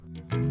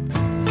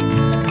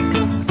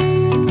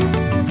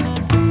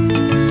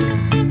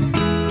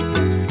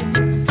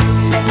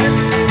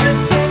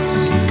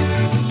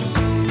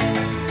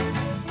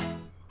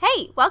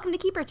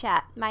Keeper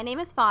Chat. My name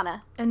is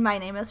Fauna. And my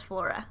name is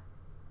Flora.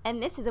 And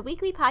this is a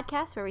weekly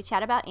podcast where we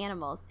chat about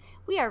animals.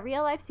 We are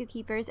real-life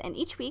zookeepers, and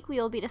each week we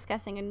will be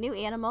discussing a new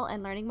animal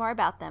and learning more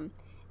about them.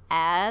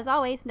 As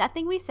always,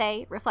 nothing we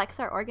say reflects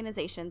our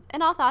organizations,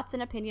 and all thoughts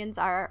and opinions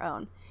are our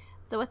own.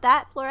 So with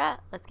that, Flora,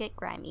 let's get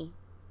grimy.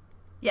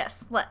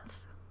 Yes,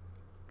 let's.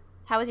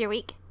 How was your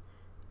week?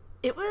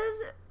 It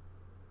was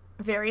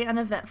very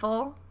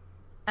uneventful.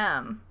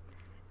 I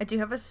do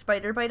have a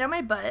spider bite on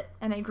my butt,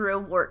 and I grew a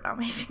wart on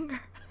my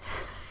finger.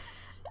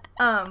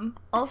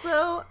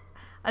 Also,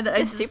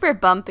 It's super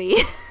bumpy.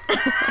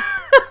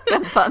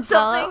 Got bumps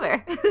all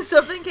over.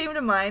 Something came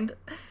to mind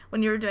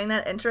when you were doing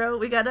that intro.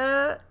 We got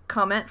a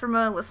comment from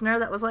a listener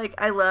that was like,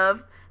 I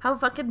love how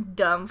fucking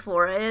dumb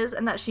Flora is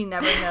and that she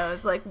never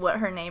knows, like, what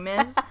her name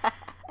is.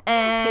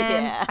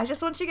 And yeah. I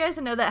just want you guys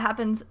to know that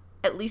happens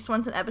at least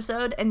once an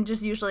episode, and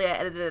just usually I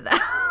edited it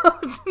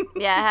out.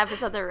 Yeah, it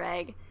happens on the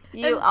reg.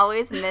 You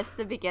always miss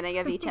the beginning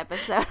of each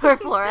episode where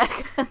Flora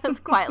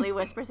quietly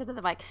whispers into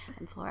the mic,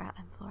 I'm Flora,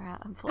 I'm Flora,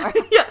 I'm Flora.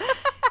 Yeah.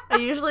 I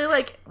usually,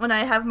 like, when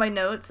I have my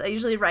notes, I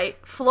usually write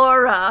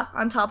Flora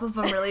on top of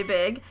them really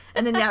big.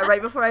 And then, yeah,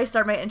 right before I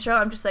start my intro,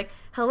 I'm just like,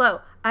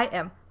 hello, I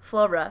am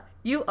Flora.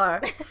 You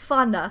are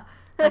Fauna.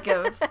 Like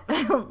a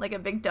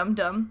big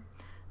dum-dum.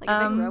 Like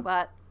a big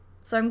robot.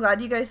 So I'm glad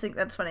you guys think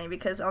that's funny,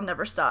 because I'll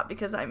never stop,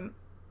 because I'm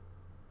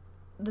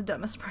the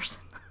dumbest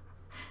person.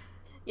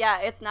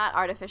 Yeah, it's not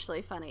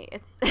artificially funny.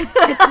 It's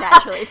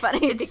naturally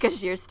funny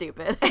because you're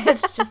stupid.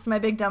 It's just my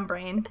big dumb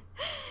brain.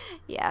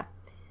 Yeah.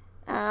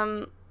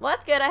 Well,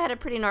 that's good. I had a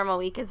pretty normal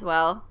week as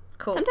well.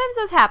 Cool. Sometimes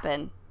those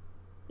happen.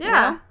 Yeah. You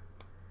know?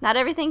 Not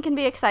everything can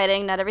be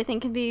exciting. Not everything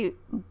can be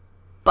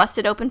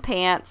busted open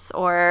pants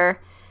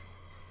or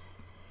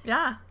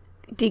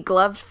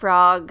degloved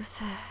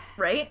frogs.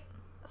 Right?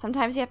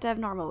 Sometimes you have to have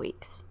normal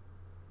weeks.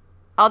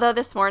 Although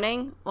this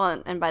morning,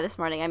 well, and by this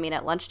morning I mean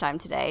at lunchtime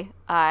today,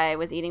 I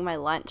was eating my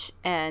lunch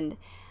and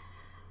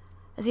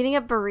I was eating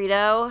a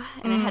burrito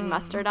and it had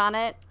mustard on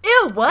it.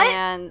 Ew, what?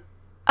 And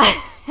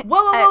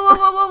Whoa.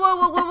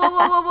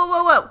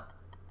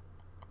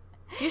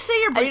 You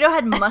say your burrito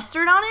had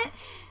mustard on it?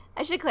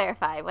 I should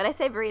clarify. When I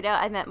say burrito,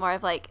 I meant more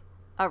of like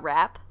a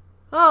wrap.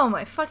 Oh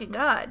my fucking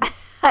god.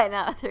 I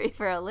know, threw you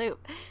for a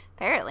loop,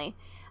 apparently.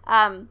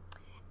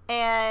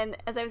 And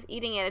as I was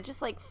eating it, it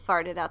just, like,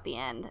 farted out the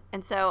end.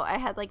 And so I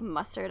had, like,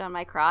 mustard on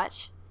my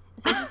crotch.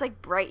 So it's just,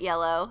 like, bright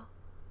yellow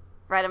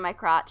right on my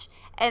crotch.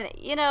 And,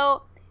 you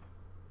know,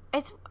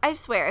 I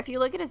swear, if you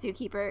look at a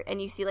zookeeper and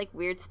you see, like,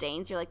 weird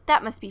stains, you're like,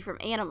 that must be from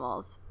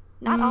animals.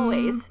 Not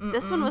always.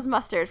 This one was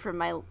mustard from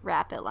my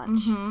wrap at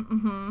lunch.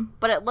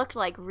 But it looked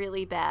like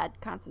really bad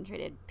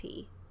concentrated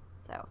pee.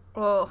 So.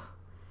 Oh.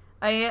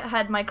 I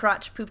had my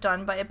crotch pooped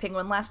on by a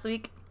penguin last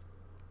week.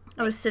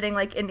 I was sitting,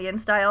 like, Indian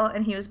style,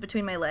 and he was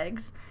between my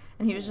legs,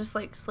 and he was just,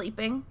 like,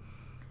 sleeping,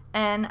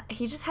 and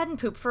he just hadn't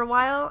pooped for a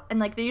while, and,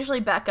 like, they usually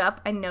back up.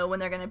 I know when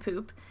they're gonna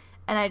poop,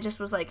 and I just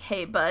was like,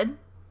 hey, bud,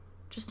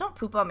 just don't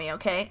poop on me,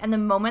 okay? And the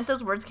moment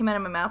those words came out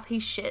of my mouth, he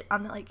shit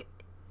on, like,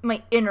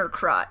 my inner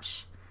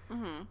crotch.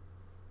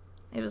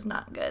 It was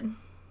not good.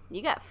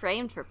 You got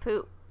framed for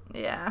poop.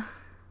 Yeah.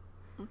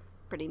 That's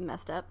pretty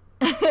messed up.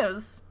 It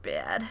was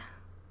bad.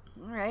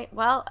 All right,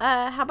 well,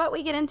 how about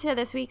we get into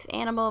this week's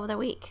Animal of the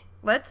Week?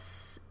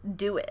 Let's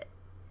do it.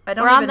 I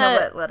don't even know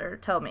what letter.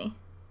 Tell me.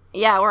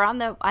 Yeah, we're on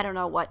the, I don't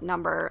know what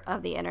number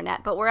of the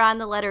internet, but we're on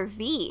the letter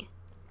V.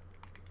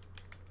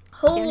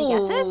 Do you have any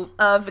guesses?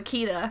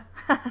 Vaquita.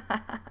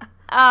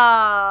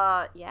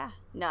 Yeah.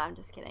 No, I'm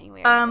just kidding.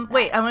 Wait,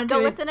 I want to do...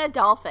 Go listen to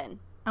Dolphin.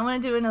 I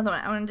want to do another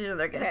one. I want to do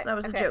another guess. Okay, that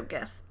was a joke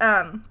guess.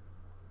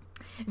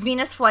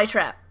 Venus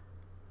flytrap.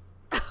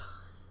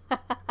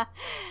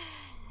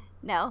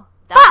 No,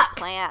 that's a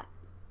plant.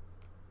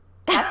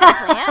 That's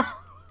a plant?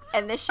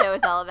 And this show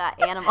is all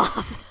about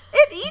animals.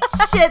 It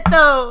eats shit,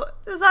 though.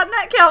 Does that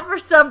not count for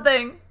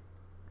something?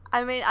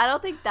 I mean, I don't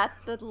think that's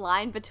the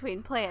line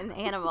between plant and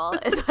animal,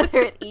 is whether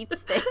it eats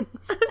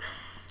things.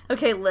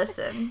 Okay,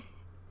 listen.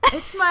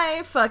 It's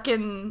my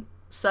fucking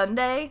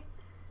Sunday.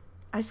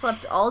 I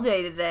slept all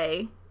day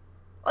today.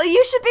 Well,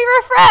 you should be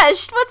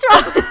refreshed. What's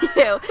wrong with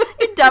you?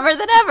 You're dumber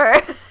than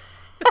ever.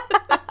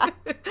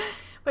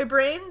 My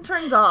brain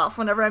turns off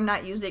whenever I'm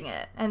not using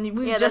it, and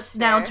we just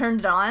now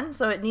turned it on,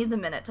 so it needs a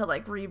minute to,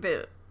 like,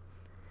 reboot.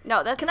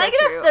 No, that's Can I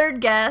get a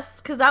third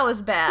guess? Because that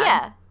was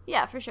bad.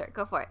 Yeah, for sure.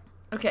 Go for it.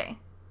 Okay.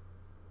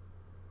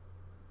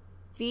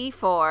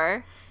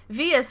 V4.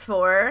 V is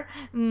for...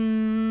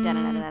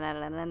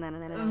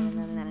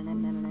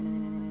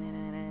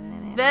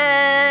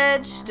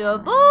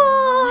 vegetables!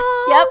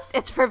 Yep,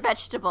 it's for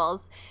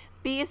vegetables.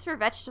 V is for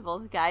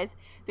vegetables, guys,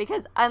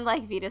 because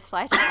unlike Venus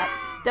flytrap,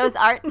 those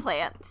aren't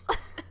plants.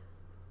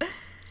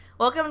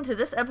 Welcome to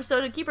this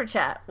episode of Keeper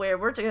Chat, where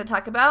we're going to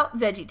talk about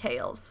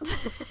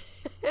VeggieTales.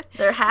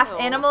 They're half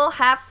animal,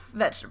 half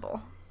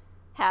vegetable.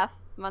 Half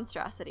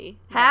monstrosity.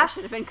 Half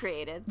should have been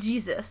created.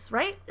 Jesus,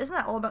 right? Isn't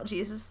that all about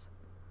Jesus?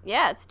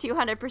 Yeah, it's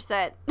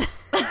 200%.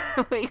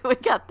 we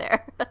got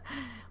there.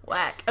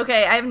 Whack.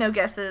 Okay, I have no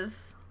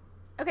guesses.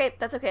 Okay,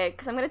 that's okay,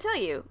 because I'm going to tell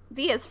you.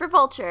 V is for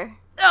vulture.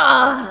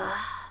 Ugh.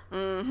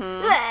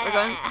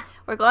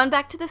 We're going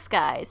back to the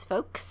skies,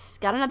 folks.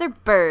 Got another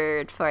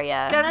bird for you.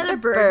 Got another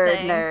bird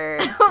thing.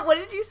 nerd. What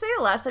did you say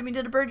last time you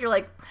did a bird? You're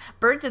like,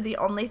 birds are the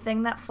only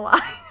thing that fly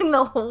in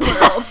the whole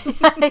world.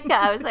 Yeah,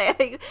 I was like, I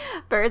think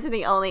birds are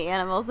the only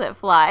animals that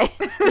fly.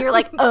 And you're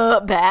like,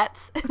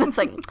 bats. And I was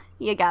like,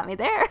 you got me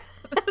there.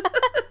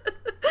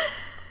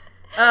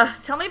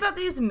 Tell me about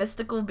these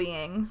mystical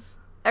beings.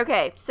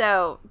 Okay,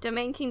 so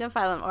domain, kingdom,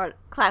 phylum,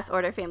 class,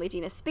 order, family,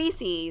 genus,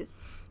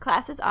 species.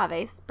 Class is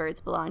Aves.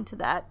 Birds belong to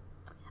that.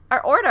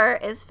 Our order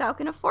is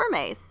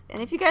Falconiformes.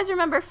 And if you guys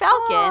remember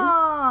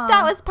Falcon,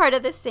 that was part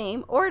of the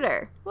same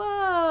order.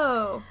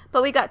 Whoa.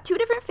 But we got two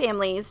different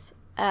families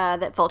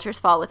that vultures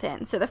fall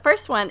within. So the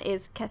first one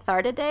is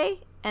Cathartidae,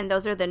 and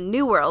those are the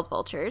New World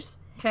vultures.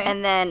 Okay.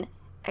 And then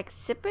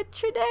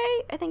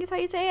Accipitridae, I think is how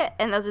you say it,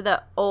 and those are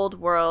the Old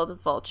World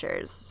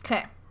vultures.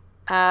 Okay.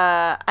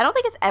 I don't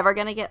think it's ever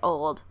going to get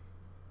old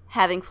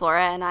having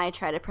Flora and I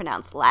try to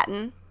pronounce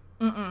Latin.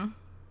 Mm-mm.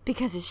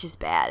 Because it's just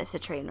bad. It's a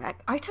train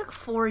wreck. I took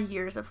 4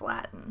 years of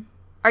Latin.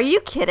 Are you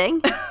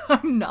kidding?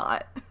 I'm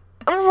not.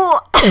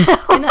 Oh,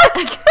 holy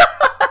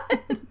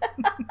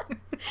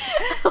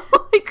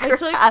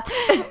crap.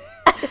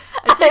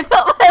 I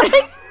felt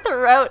my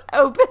throat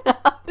open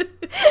up.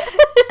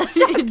 It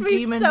shocked me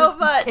Demon so just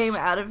much. came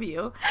out of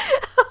you.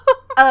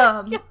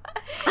 That's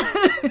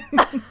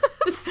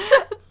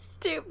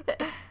stupid.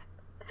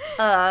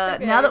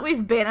 Now that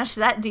we've banished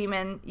that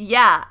demon,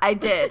 yeah, I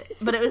did.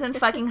 But it was in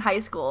fucking high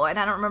school, and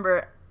I don't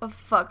remember a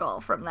fuck all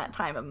from that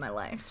time of my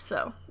life,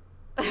 so.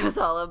 It was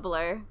all a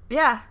blur.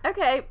 Yeah.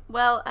 Okay,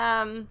 well,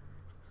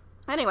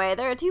 anyway,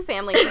 there are two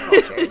families of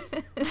vultures.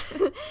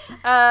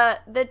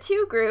 The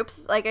two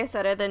groups, like I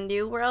said, are the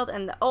New World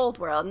and the Old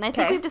World. And I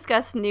think we've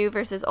discussed New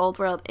versus Old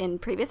World in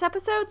previous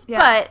episodes. Yeah.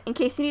 But in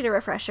case you need a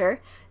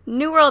refresher,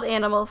 New World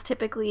animals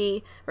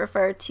typically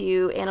refer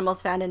to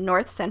animals found in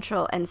North,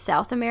 Central, and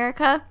South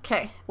America.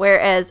 Okay.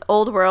 Whereas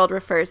Old World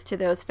refers to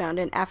those found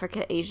in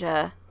Africa,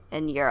 Asia,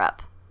 and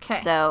Europe.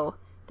 Okay. So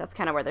that's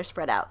kind of where they're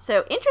spread out.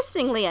 So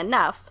interestingly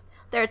enough,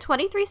 there are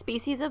 23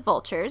 species of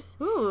vultures.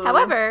 Ooh.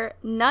 However,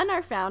 none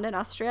are found in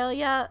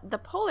Australia, the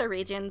polar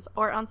regions,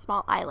 or on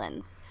small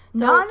islands.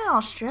 So, not in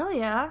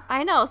Australia.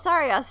 I know.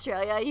 Sorry,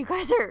 Australia. You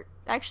guys are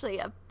actually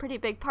a pretty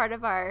big part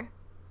of our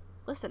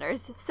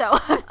listeners. So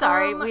I'm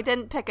sorry. We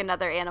didn't pick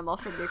another animal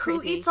from your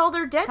crazy Who eats all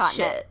their dead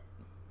continent. shit?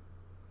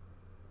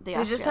 The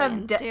They just have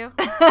Australians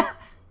do.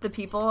 The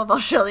people of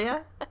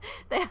Australia?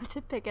 They have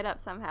to pick it up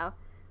somehow.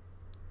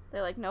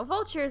 They're like, no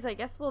vultures. I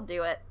guess we'll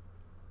do it.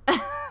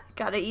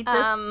 Gotta eat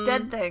this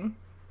dead thing.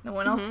 No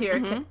one else here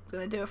is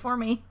gonna do it for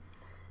me.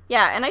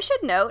 Yeah, and I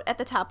should note at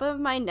the top of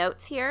my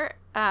notes here,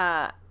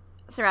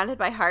 surrounded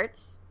by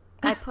hearts,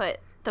 I put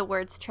the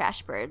words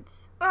trash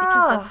birds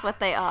because that's what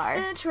they are.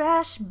 A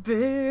trash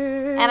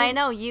bird. And I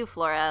know you,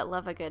 Flora,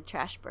 love a good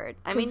trash bird.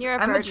 I mean, you're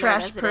a I'm bird a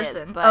trash nerd as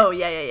person. It is, but oh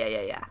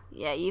yeah.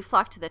 Yeah, you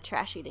flock to the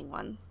trash eating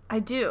ones. I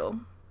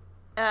do.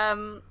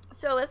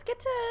 So let's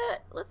get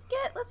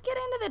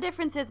into the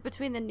differences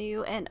between the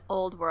New and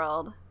Old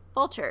World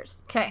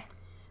vultures. Okay.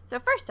 So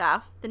first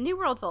off, the New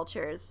World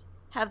vultures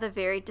have the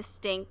very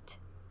distinct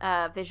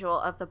visual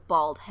of the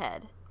bald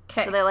head.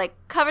 Okay. So they're like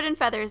covered in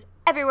feathers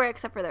everywhere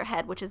except for their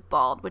head, which is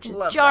bald, which is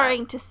Love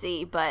jarring to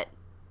see, but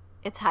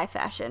it's high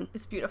fashion.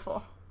 It's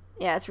beautiful.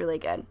 Yeah, it's really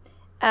good.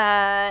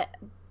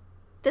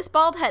 This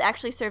bald head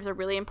actually serves a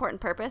really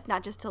important purpose,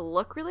 not just to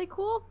look really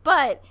cool,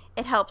 but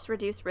it helps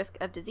reduce risk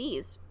of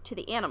disease to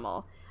the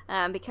animal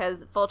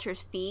because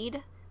vultures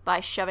feed by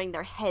shoving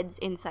their heads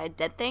inside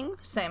dead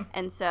things. Same.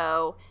 And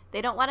so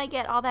they don't want to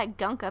get all that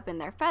gunk up in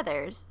their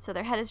feathers, so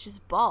their head is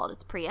just bald.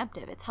 It's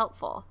preemptive. It's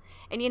helpful.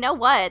 And you know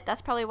what?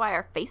 That's probably why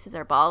our faces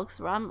are bald,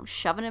 because I'm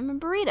shoving them in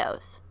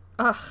burritos.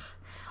 Ugh.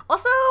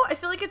 Also, I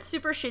feel like it's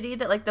super shitty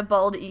that, like, the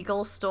bald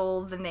eagle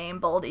stole the name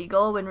bald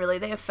eagle when really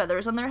they have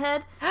feathers on their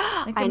head.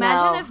 Like, I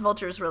imagine know. if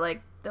vultures were,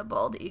 like, the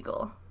bald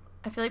eagle.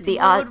 I feel like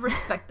people would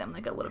respect them,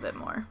 like, a little bit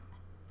more.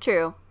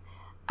 True.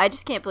 I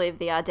just can't believe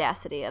the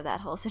audacity of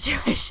that whole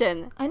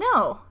situation. I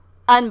know.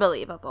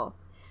 Unbelievable.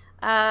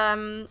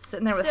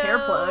 Sitting there with hair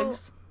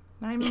plugs.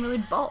 Not even really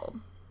bald.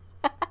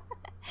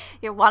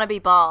 You want to be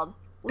bald.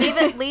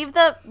 Leave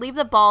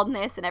the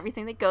baldness and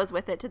everything that goes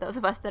with it to those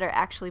of us that are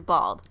actually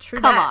bald. True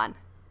Come that. on.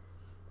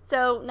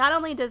 So not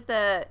only does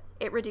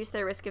it reduce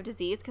their risk of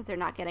disease because they're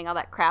not getting all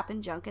that crap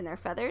and junk in their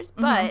feathers,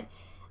 but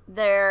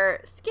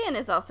their skin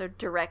is also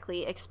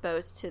directly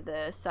exposed to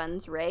the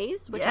sun's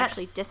rays, which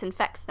actually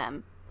disinfects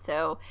them.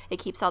 So it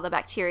keeps all the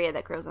bacteria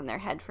that grows on their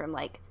head from,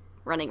 like,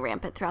 running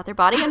rampant throughout their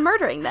body and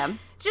murdering them.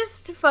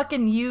 Just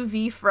fucking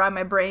UV fry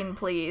my brain,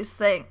 please.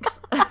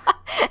 Thanks.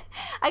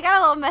 I got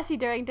a little messy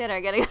during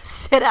dinner. Gotta go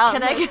sit out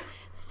in the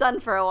sun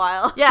for a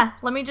while. Yeah,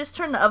 let me just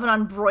turn the oven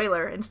on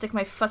broiler and stick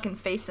my fucking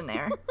face in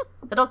there.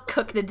 That'll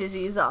cook the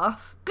disease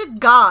off. Good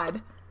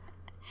God.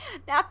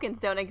 Napkins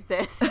don't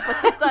exist,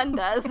 but the sun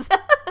does.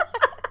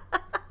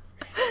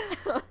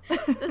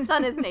 The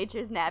sun is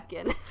nature's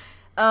napkin.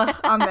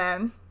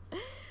 Amen.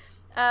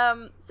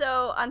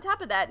 So on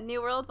top of that,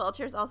 New World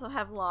vultures also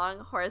have long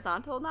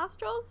horizontal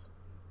nostrils.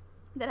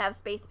 that have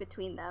space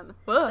between them.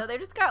 Whoa. So they're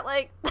just got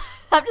like,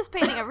 I'm just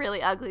painting a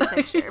really ugly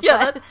picture.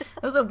 Yeah, but...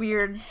 that was a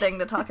weird thing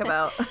to talk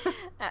about.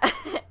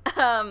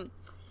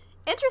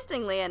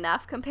 Interestingly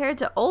enough, compared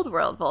to Old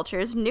World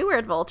vultures, New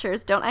World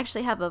vultures don't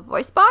actually have a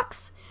voice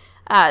box.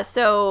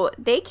 So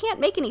they can't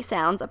make any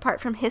sounds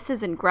apart from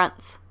hisses and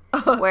grunts.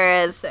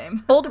 Whereas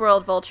same. Old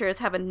World vultures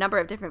have a number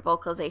of different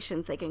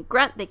vocalizations. They can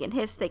grunt, they can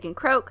hiss, they can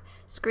croak,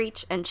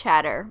 screech, and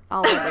chatter,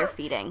 all when they're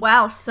feeding.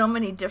 Wow, so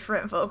many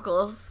different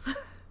vocals.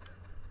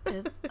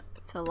 It's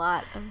a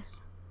lot of...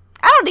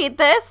 I don't need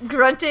this!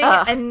 Grunting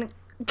and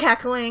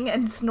cackling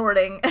and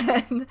snorting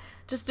and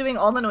just doing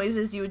all the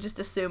noises you would just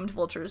assumed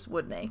vultures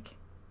would make.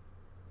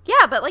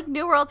 Yeah, but like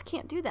New Worlds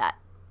can't do that.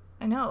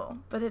 I know,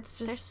 but it's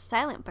just... They're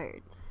silent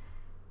birds.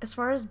 As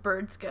far as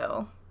birds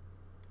go,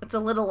 it's a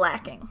little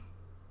lacking.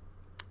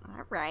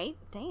 All right,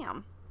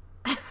 damn.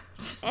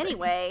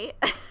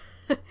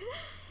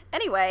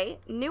 Anyway,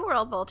 New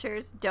World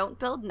vultures don't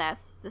build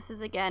nests. This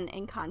is again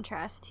in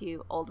contrast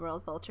to Old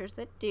World vultures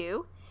that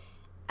do.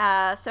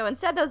 So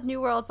instead, those New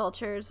World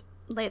vultures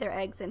lay their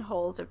eggs in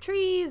holes of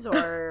trees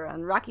or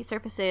on rocky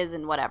surfaces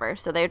and whatever.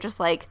 So they're just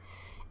like,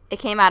 it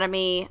came out of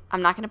me.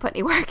 I'm not going to put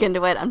any work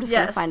into it. I'm just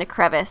going to find a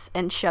crevice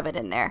and shove it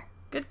in there.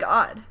 Good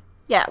God.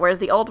 Yeah, whereas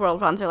the Old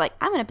World ones are like,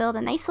 I'm going to build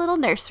a nice little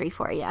nursery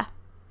for you.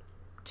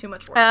 Too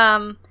much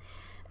work.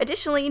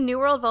 Additionally, New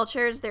World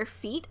vultures, their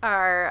feet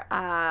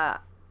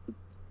are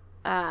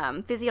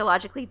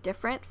physiologically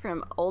different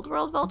from Old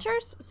World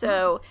vultures.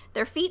 So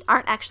their feet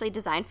aren't actually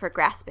designed for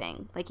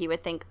grasping, like you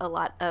would think a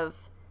lot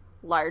of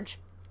large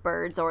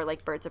birds or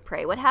like birds of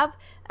prey would have.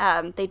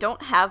 They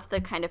don't have the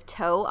kind of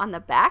toe on the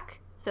back.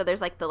 So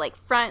there's like the like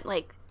front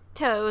like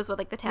toes with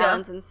like the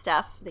talons and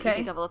stuff that you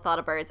think of with a lot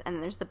of birds. And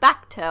then there's the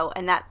back toe,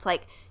 and that's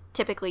like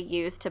typically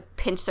used to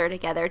pinch her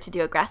together to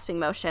do a grasping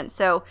motion.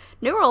 So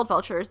New World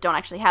vultures don't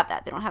actually have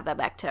that. They don't have that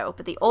back toe,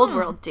 but the Old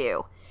World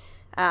do.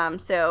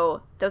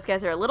 So those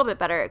guys are a little bit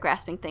better at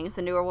grasping things.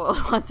 The Newer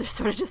World ones are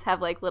sort of just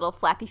have like little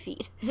flappy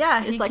feet. Yeah,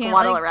 just he like can't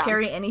waddle like around.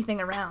 carry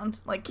anything around.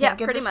 Like can't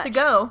get pretty this to much.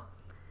 go.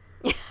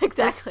 Yeah,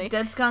 exactly. This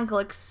dead skunk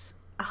looks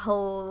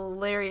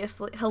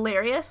hilarious. It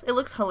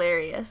looks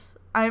hilarious.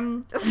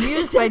 I'm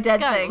amused by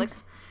dead skunk things.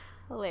 looks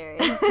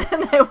hilarious.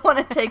 And I want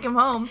to take him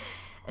home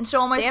and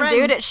show all my Damn, friends.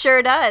 dude, it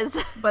sure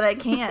does. But I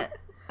can't.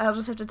 I'll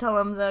just have to tell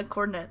them the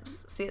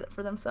coordinates, see it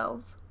for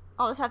themselves.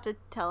 I'll just have to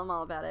tell them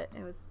all about it.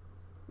 It was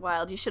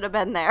wild. You should have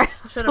been there.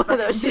 Should One of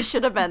those. You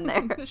should have been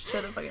there.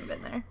 Should have fucking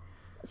been there.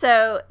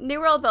 So, New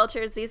World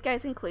vultures, these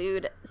guys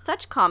include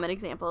such common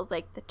examples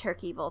like the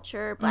turkey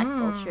vulture, black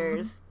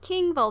vultures,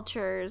 king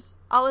vultures.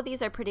 All of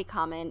these are pretty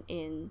common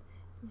in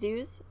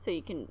zoos, so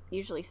you can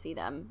usually see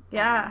them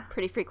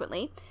pretty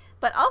frequently.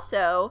 But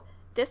also,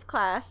 this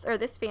class, or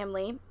this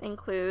family,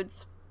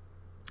 includes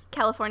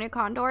California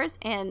condors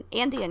and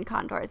Andean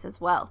condors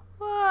as well.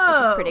 Whoa.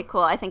 Which is pretty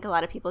cool. I think a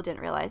lot of people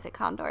didn't realize that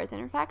condors are,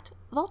 in fact,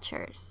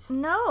 vultures.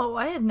 No,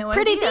 I had no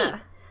Pretty idea.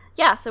 neat.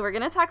 Yeah, so we're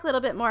going to talk a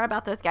little bit more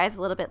about those guys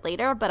a little bit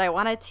later, but I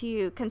wanted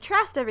to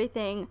contrast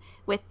everything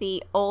with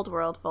the Old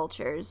World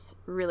vultures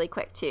really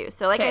quick, too.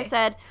 So like I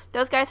said,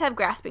 those guys have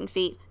grasping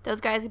feet. Those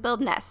guys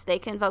build nests. They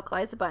can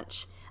vocalize a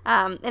bunch.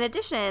 In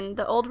addition,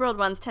 the Old World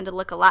ones tend to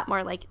look a lot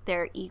more like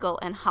their eagle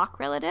and hawk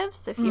relatives.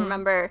 So if you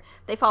remember,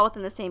 they fall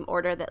within the same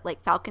order that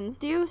like falcons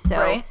do.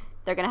 So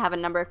they're going to have a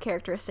number of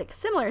characteristics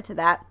similar to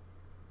that.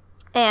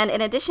 And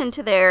in addition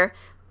to their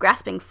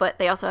grasping foot,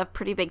 they also have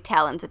pretty big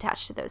talons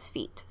attached to those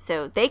feet.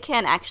 So they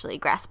can actually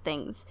grasp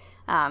things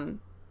a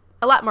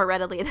lot more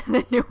readily than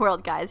the New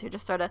World guys who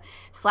just sort of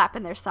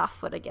slapping their soft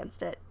foot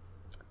against it.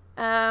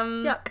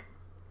 Yuck.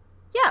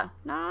 Yeah,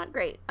 not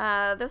great.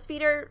 Those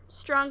feet are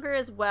stronger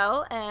as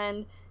well,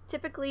 and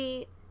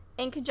typically,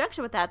 in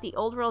conjunction with that, the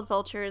Old World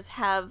vultures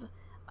have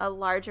a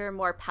larger,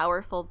 more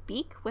powerful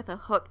beak with a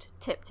hooked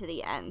tip to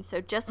the end. So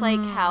just like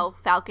how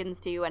falcons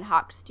do and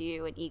hawks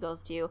do and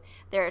eagles do,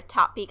 their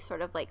top beak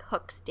sort of like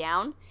hooks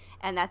down,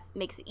 and that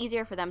makes it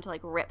easier for them to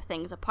like rip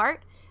things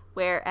apart.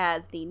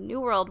 Whereas the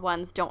New World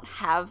ones don't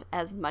have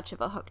as much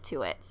of a hook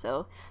to it,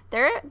 so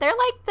they're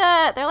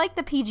like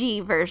the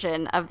PG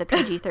version of the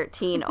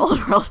PG-13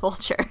 Old World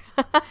vulture.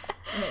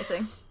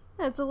 Amazing.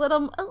 It's a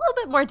little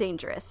bit more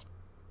dangerous.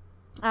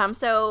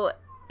 So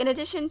in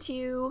addition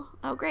to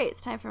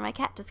it's time for my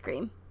cat to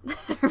scream,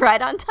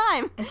 right on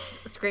time. It's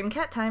scream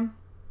cat time.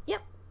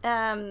 Yep.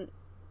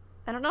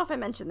 I don't know if I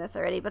mentioned this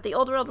already, but the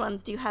Old World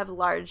ones do have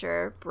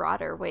larger,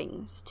 broader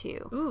wings,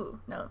 too. Ooh,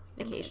 no.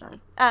 Occasionally.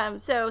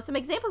 So some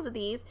examples of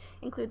these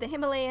include the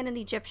Himalayan and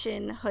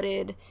Egyptian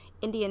hooded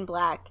Indian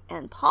black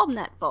and palm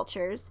nut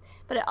vultures,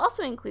 but it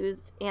also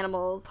includes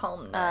animals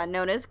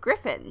known as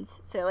griffins.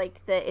 So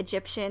like the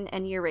Egyptian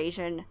and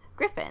Eurasian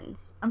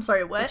griffins. I'm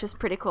sorry, what? Which is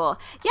pretty cool.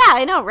 Yeah,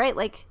 I know, right?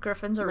 Like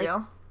griffins are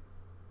real?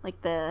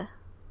 Like the...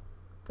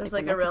 There's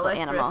like a real life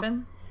animal.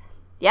 griffin?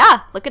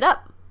 Yeah, look it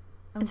up.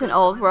 It's an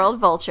Old World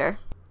vulture.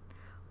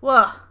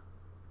 Whoa.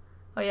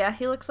 Oh yeah,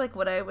 he looks like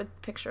what I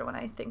would picture when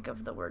I think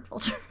of the word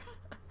vulture.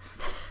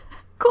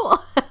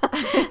 Cool.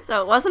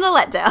 So it wasn't a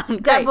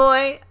letdown. That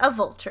boy, a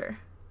vulture.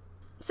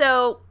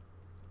 So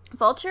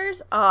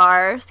Vultures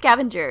are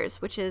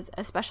scavengers, which is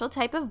a special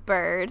type of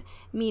bird,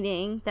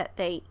 meaning that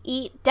they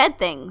eat dead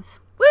things.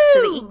 Woo!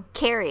 So they eat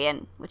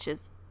carrion, which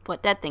is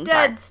what dead things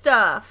are. Dead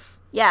stuff.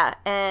 Yeah,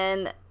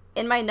 and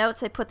in my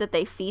notes I put that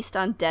they feast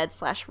on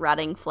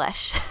dead/rotting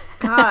flesh.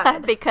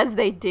 God. Because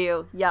they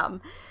do.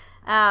 Yum.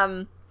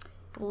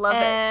 Love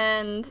it.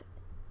 And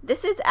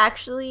this is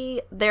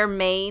actually their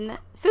main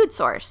food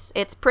source.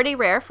 It's pretty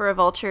rare for a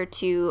vulture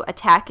to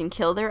attack and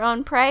kill their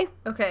own prey.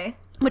 Okay.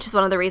 Which is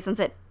one of the reasons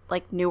that,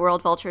 like, New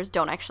World vultures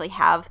don't actually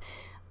have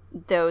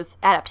those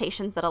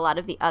adaptations that a lot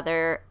of the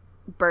other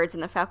birds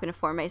in the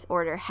Falconiformes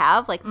order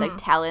have, like the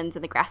talons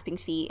and the grasping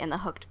feet and the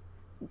hooked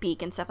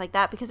beak and stuff like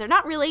that, because they're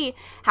not really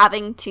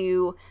having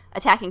to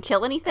attack and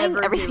kill anything.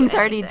 Everything's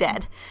already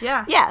dead.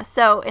 Yeah. Yeah,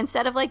 so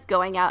instead of, like,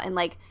 going out and,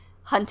 like,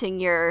 hunting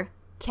your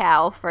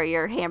cow for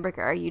your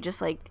hamburger, you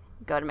just, like,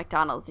 go to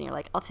McDonald's and you're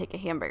like, I'll take a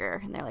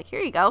hamburger. And they're like,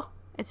 here you go.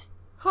 It's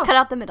cut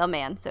out the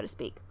middleman, so to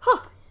speak.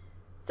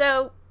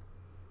 So,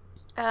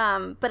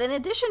 but in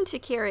addition to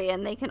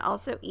carrion, they can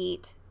also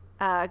eat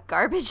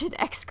garbage and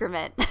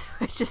excrement,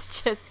 which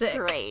is just Sick.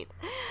 Great.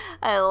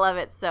 I love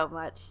it so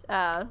much.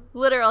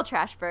 Literal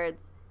trash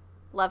birds.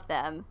 Love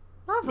them.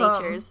 Love them.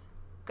 Nature's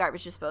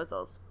garbage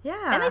disposals.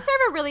 Yeah. And they serve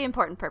a really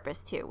important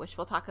purpose, too, which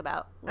we'll talk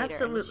about later.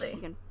 Absolutely. You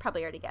can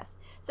probably already guess.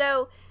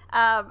 So,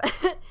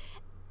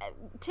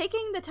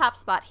 taking the top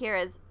spot here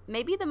as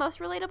maybe the most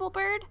relatable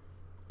bird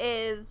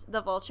is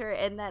the vulture,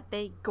 in that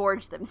they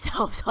gorge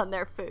themselves on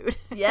their food.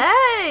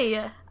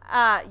 Yay!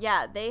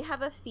 Yeah, they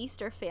have a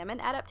feast or famine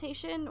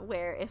adaptation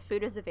where if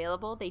food is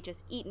available, they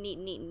just eat and eat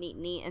and eat and eat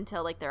and eat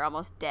until, like, they're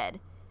almost dead.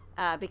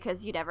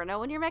 Because you never know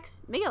when your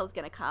next meal is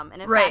going to come.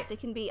 And in fact, it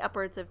can be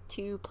upwards of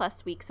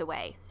 2+ weeks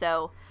away.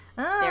 So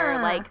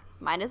they're like,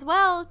 might as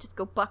well just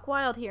go buck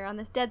wild here on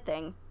this dead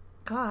thing.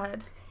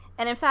 God.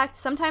 And in fact,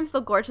 sometimes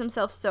they'll gorge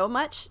themselves so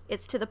much,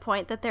 it's to the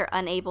point that they're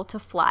unable to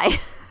fly.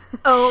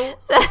 Oh.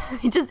 So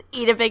they just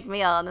eat a big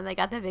meal, and then they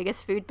got the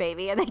biggest food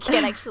baby, and they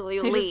can't actually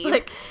They leave. just,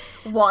 like,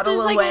 waddle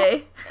So just,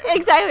 away. Like,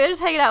 exactly. They're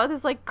just hanging out with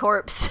this, like,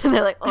 corpse. And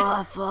they're like,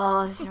 oh,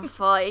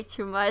 I ate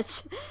too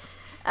much.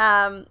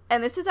 And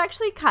this is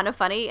actually kind of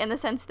funny in the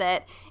sense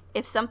that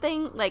if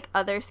something like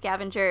other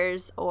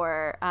scavengers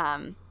or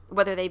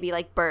whether they be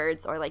like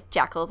birds or like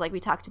jackals like we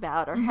talked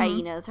about, or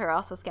hyenas who are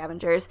also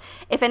scavengers,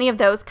 if any of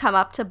those come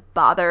up to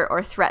bother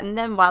or threaten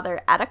them while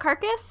they're at a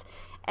carcass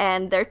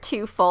and they're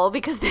too full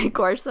because they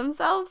gorge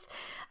themselves,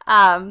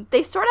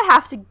 they sort of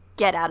have to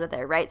get out of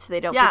there, right? So they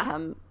don't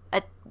become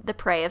the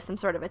prey of some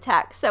sort of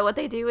attack. So what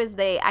they do is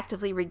they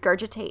actively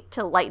regurgitate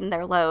to lighten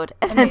their load,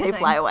 and then they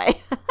fly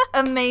away.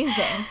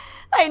 Amazing.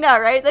 I know,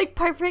 right? Like,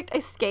 perfect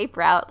escape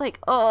route. Like,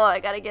 oh, I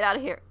gotta get out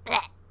of here.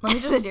 Let me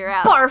just You're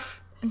out.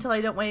 barf until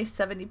I don't weigh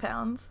 70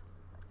 pounds.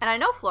 And I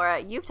know, Flora,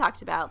 you've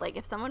talked about, like,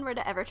 if someone were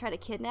to ever try to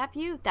kidnap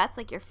you, that's,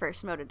 like, your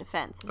first mode of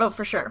defense. Oh,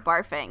 for sure.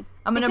 Barfing.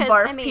 I'm gonna Because,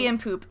 barf, I mean, pee, and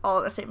poop all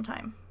at the same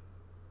time.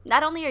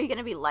 Not only are you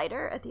gonna be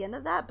lighter at the end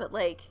of that, but,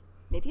 like,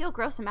 maybe you'll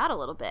gross them out a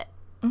little bit.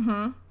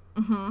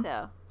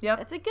 So, Yep.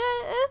 it's a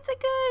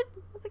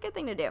good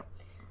thing to do.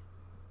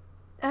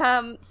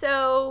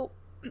 So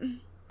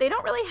they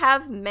don't really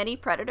have many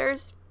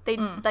predators. They,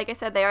 like I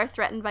said, they are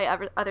threatened by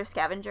other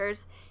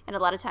scavengers, and a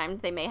lot of times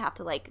they may have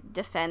to, like,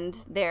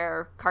 defend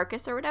their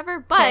carcass or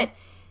whatever. But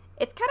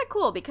it's kind of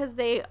cool because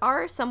they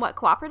are somewhat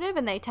cooperative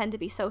and they tend to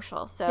be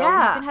social. So you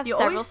can have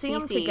several always see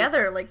species them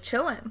together, like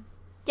chilling.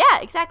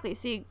 Yeah, exactly.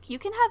 So you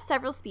can have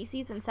several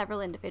species and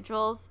several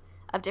individuals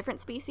of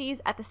different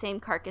species at the same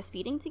carcass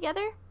feeding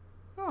together.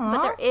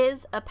 But there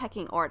is a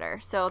pecking order.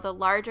 So the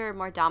larger,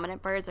 more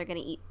dominant birds are going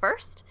to eat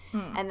first,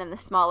 and then the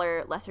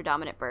smaller, lesser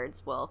dominant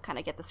birds will kind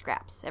of get the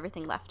scraps,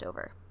 everything left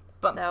over.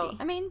 Bumsky. So,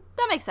 I mean,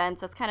 that makes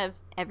sense. That's kind of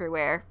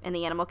everywhere in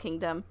the animal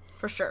kingdom.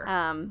 For sure.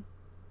 And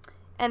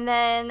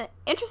then,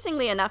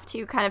 interestingly enough,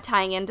 too, kind of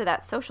tying into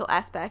that social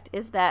aspect,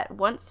 is that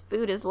once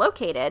food is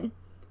located,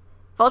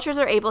 vultures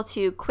are able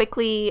to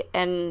quickly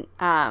and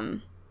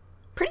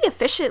pretty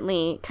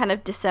efficiently kind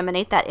of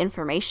disseminate that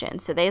information.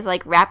 So they,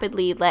 like,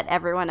 rapidly let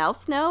everyone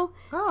else know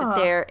that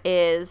there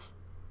is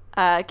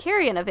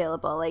carrion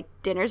available, like,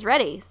 dinner's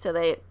ready. So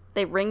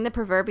they ring the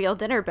proverbial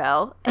dinner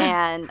bell,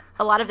 and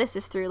a lot of this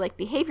is through, like,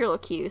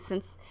 behavioral cues,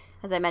 since,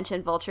 as I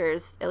mentioned,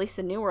 vultures, at least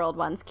the New World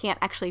ones, can't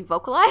actually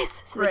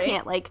vocalize, so they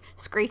can't, like,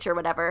 screech or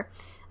whatever,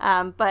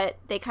 but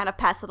they kind of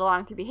pass it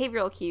along through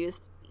behavioral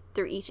cues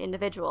through each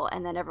individual,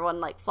 and then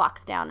everyone, like,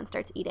 flocks down and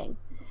starts eating,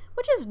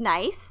 which is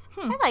nice.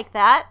 I like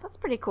that. That's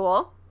pretty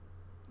cool.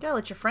 You gotta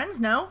let your friends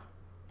know.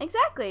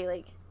 Exactly,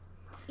 like,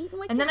 eating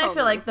with And your then I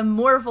feel like homies. the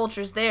more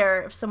vultures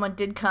there, if someone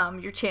did come,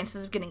 your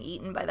chances of getting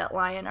eaten by that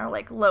lion are,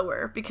 like,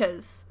 lower,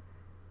 because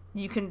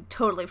you can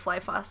totally fly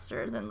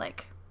faster than,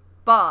 like,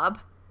 Bob.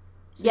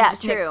 So you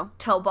just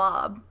tell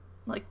Bob,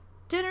 like,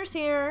 dinner's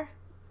here.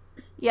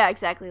 Yeah,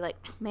 exactly. Like,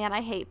 man,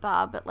 I hate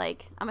Bob, but,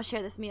 like, I'm gonna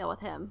share this meal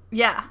with him.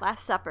 Yeah.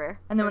 Last supper.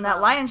 And then when that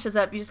Bob. lion shows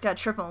up, you just gotta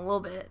trip him a little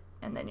bit,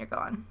 and then you're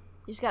gone.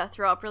 You just gotta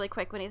throw up really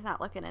quick when he's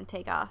not looking and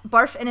take off.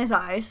 Barf in his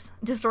eyes,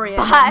 disorient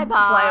Bye, him,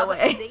 Bob. fly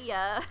away. See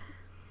ya.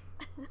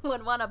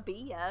 Wouldn't wanna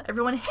be ya.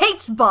 Everyone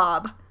hates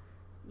Bob.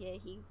 Yeah,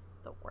 he's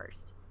the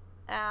worst.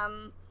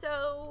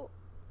 So,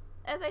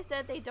 as I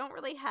said, they don't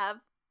really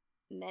have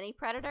many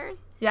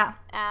predators. Yeah.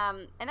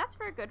 And that's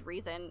for a good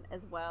reason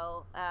as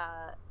well.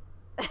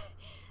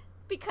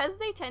 Because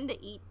they tend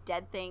to eat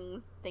dead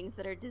things, things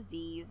that are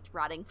diseased,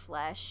 rotting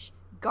flesh,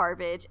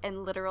 garbage,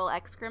 and literal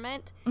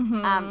excrement.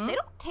 Mm-hmm. They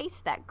don't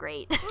taste that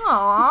great.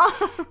 Aww.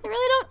 They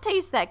really don't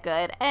taste that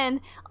good. And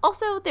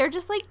also, they're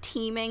just like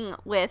teeming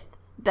with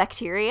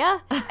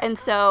bacteria. And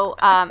so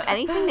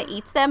anything that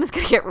eats them is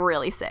going to get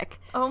really sick.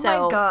 Oh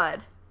so my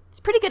god. it's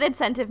a pretty good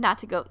incentive not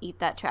to go eat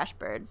that trash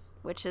bird,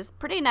 which is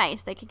pretty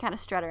nice. They can kind of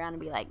strut around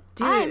and be like,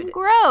 Dude, I'm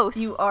gross.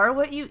 You are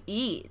what you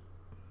eat.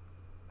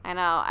 I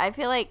know. I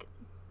feel like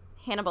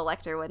Hannibal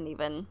Lecter wouldn't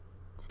even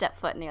step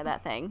foot near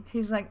that thing.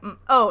 He's like,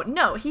 oh,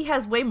 no, he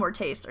has way more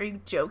taste. Are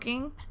you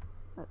joking?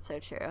 That's so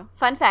true.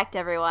 Fun fact,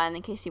 everyone,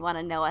 in case you want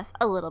to know us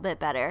a little bit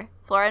better,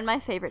 Flora and my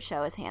favorite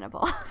show is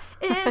Hannibal.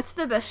 It's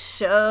the best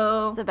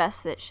show. It's the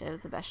best show. It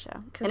was the best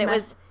show. And it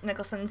was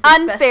Nicholson's the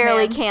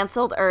unfairly best man.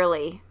 canceled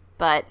early,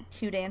 but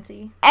Hugh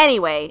Dancy.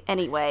 anyway.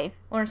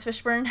 Lawrence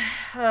Fishburne.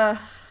 I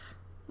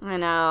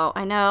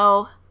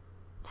know.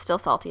 Still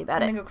salty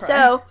about I'm it. gonna go cry.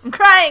 So, I'm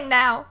crying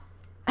now.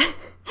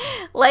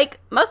 like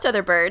most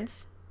other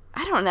birds,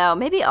 I don't know,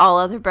 maybe all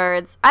other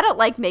birds, I don't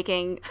like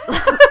making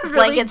Really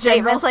blanket statements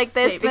general like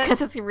this statements.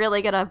 because it's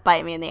really going to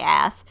bite me in the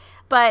ass.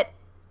 But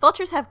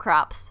vultures have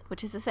crops,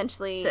 which is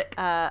essentially Sick.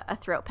 a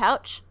throat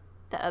pouch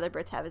that other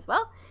birds have as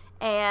well.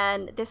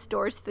 And this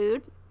stores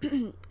food.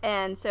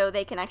 And so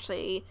they can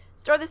actually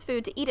store this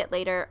food to eat it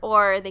later,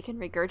 or they can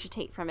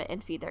regurgitate from it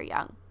and feed their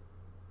young,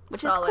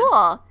 which Solid. is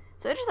cool.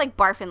 So they're just like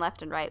barfing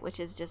left and right, which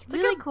is just It's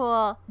really like a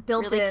cool,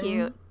 built-in, really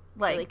cute,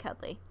 like, really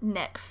cuddly.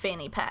 neck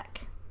fanny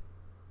pack.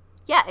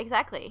 Yeah,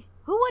 exactly.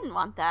 Who wouldn't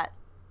want that?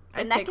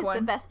 The I'd neck take is one.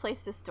 the best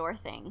place to store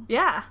things.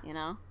 Yeah. You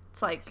know?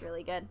 It's like, It's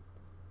really good.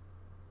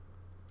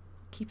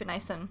 keep it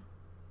nice and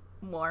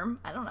warm.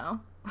 I don't know.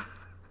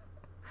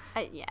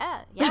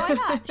 Yeah, why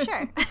not?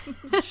 Sure.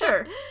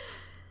 Sure.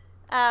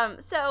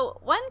 So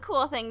one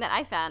cool thing that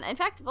I found, in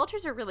fact,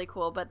 vultures are really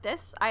cool, but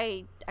this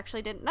I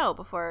actually didn't know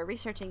before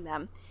researching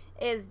them,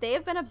 is they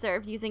have been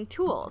observed using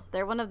tools.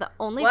 They're one of the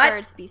only What?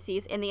 bird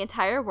species in the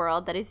entire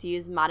world that has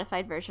used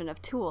modified version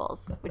of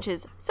tools, which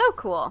is so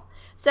cool.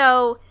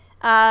 So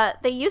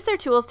they use their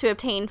tools to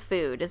obtain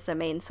food as the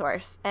main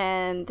source,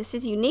 and this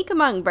is unique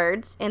among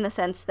birds in the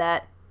sense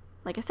that,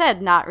 like I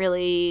said, not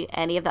really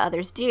any of the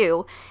others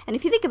do. And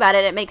if you think about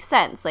it, it makes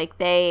sense. Like,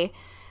 they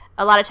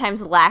a lot of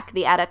times lack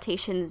the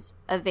adaptations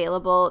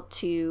available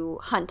to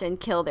hunt and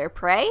kill their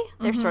prey.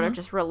 They're sort of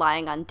just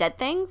relying on dead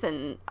things,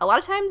 and a lot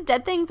of times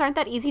dead things aren't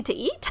that easy to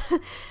eat.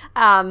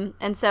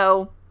 And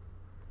so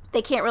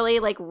they can't really,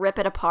 like, rip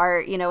it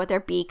apart, you know, with their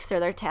beaks or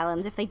their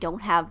talons if they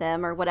don't have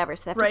them or whatever.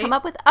 So they have to come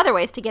up with other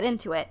ways to get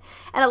into it.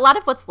 And a lot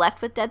of what's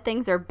left with dead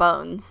things are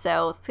bones,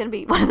 so it's going to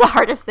be one of the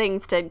hardest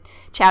things to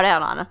chow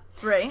down on.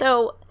 Right.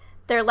 So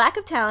their lack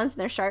of talons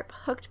and their sharp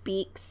hooked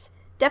beaks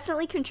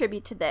definitely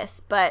contribute to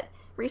this, but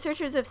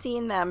researchers have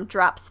seen them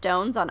drop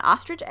stones on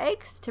ostrich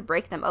eggs to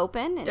break them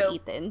open and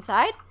eat the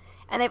inside.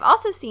 And they've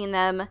also seen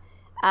them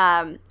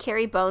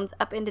carry bones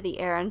up into the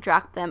air and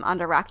drop them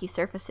onto rocky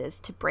surfaces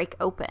to break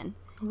open.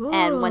 Ooh.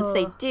 And once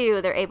they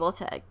do, they're able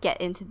to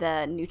get into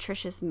the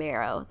nutritious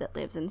marrow that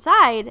lives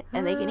inside,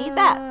 and they can eat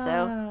that.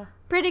 So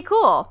pretty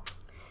cool.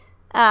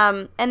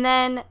 And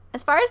then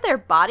as far as their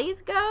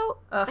bodies go,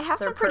 they have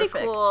some pretty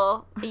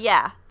cool...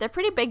 Yeah, they're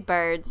pretty big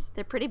birds.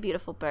 They're pretty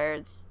beautiful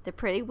birds. They're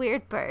pretty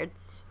weird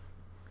birds.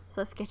 So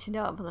let's get to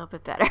know them a little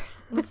bit better.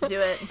 Let's do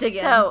it. Dig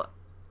in. So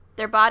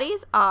their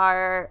bodies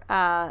are,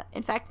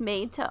 in fact,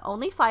 made to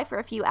only fly for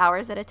a few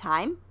hours at a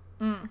time.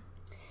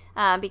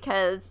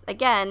 Because,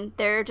 again,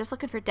 they're just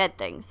looking for dead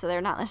things. So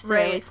they're not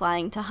necessarily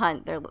flying to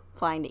hunt. They're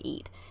flying to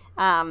eat.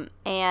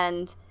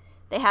 And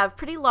they have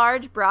pretty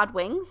large, broad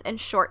wings and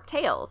short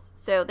tails.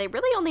 So they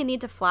really only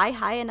need to fly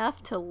high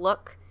enough to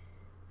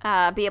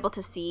be able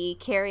to see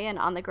carrion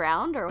on the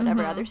ground or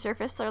whatever other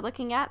surface they're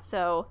looking at.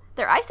 So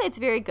their eyesight's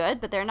very good,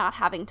 but they're not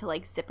having to,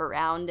 like, zip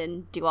around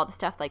and do all the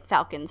stuff like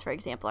falcons, for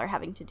example, are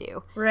having to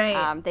do.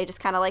 Right. They just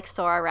kind of, like,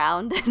 soar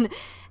around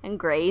and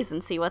graze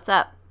and see what's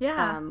up.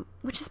 Yeah.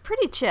 Which is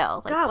pretty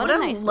chill. Like, God, what a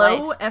nice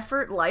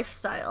low-effort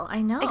lifestyle.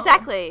 I know.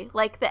 Exactly.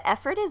 Like, the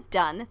effort is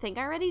done. The thing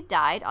already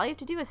died. All you have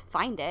to do is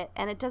find it,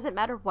 and it doesn't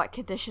matter what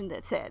condition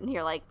it's in.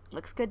 You're like,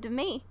 looks good to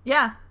me.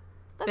 Yeah.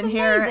 That's Been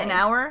here amazing. an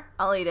hour?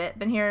 I'll eat it.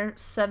 Been here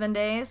 7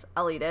 days?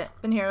 I'll eat it.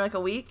 Been here like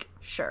a week?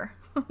 Sure.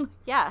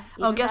 Yeah.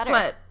 Oh, guess better.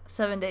 what?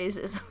 7 days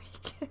is a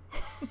week.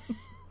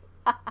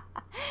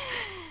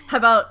 How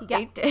about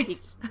 8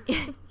 days?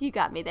 You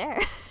got me there.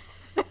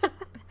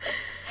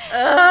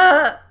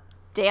 uh,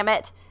 Damn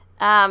it.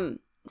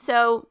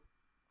 So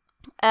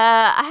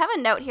I have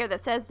a note here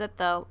that says that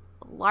the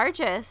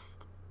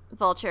largest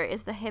vulture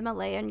is the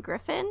Himalayan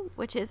griffin,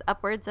 which is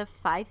upwards of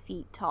 5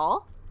 feet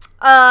tall.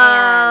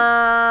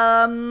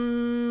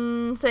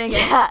 say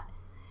again.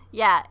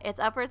 Yeah, it's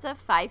upwards of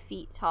 5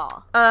 feet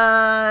tall.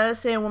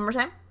 Say it one more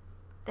time.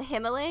 The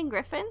Himalayan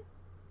griffin,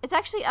 it's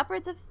actually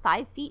upwards of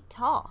 5 feet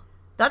tall.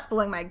 That's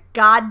blowing my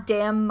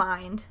goddamn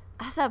mind.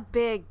 That's a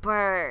big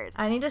bird.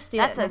 I need to see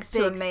That's it next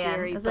to a big, man.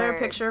 scary Is there a bird.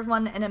 picture of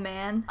one and a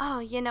man? Oh,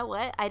 you know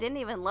what? I didn't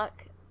even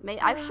look.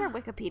 I'm sure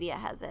Wikipedia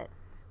has it.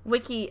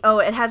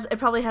 It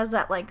probably has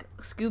that like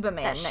scuba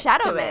man That next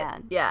shadow to man.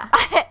 it. Yeah.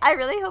 I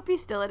really hope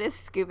he's still in his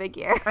scuba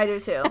gear. I do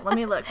too. Let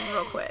me look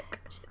real quick.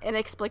 Just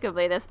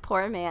inexplicably, this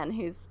poor man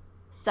who's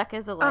stuck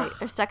in the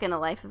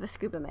life of a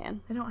scuba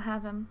man. I don't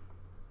have him.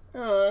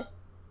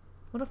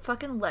 What a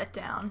fucking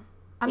letdown.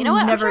 You know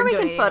what? I'm never sure we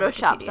can donating to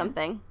Photoshop Wikipedia.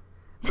 something.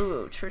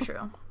 Ooh,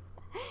 true.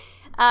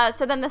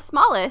 So then the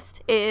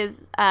smallest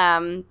is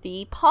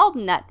the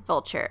palm nut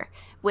vulture,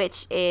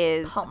 which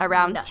is Palm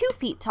around nut. 2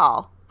 feet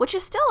tall, which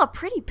is still a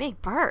pretty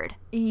big bird.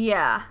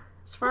 Yeah.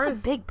 As far That's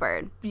as a big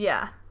bird.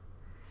 yeah.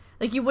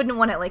 Like you wouldn't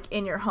want it like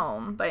in your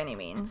home by any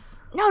means.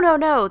 No.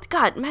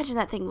 God, imagine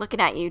that thing looking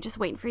at you, just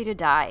waiting for you to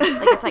die.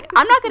 Like, it's like,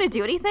 I'm not going to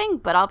do anything,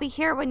 but I'll be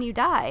here when you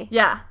die.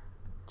 Yeah.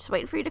 Just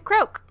waiting for you to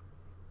croak.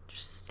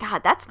 Just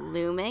God, that's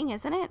looming,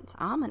 isn't it? It's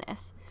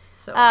ominous.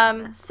 so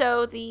honest.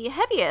 So the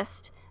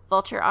heaviest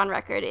vulture on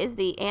record is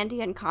the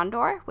Andean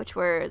condor, which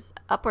was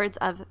upwards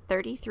of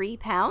 33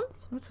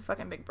 pounds. That's a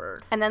fucking big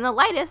bird. And then the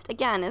lightest,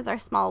 again, is our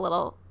small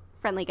little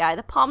friendly guy,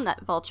 the palm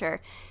nut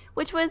vulture,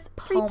 which was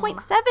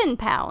 3.7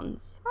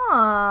 pounds.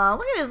 Aw,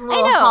 look at his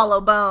little know. hollow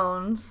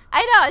bones.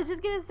 I know, I was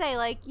just going to say,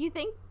 like, you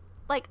think,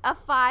 like, a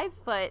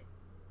 5-foot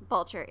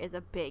vulture is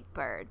a big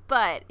bird,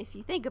 but if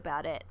you think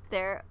about it,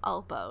 they're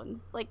all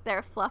bones. Like,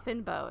 they're fluff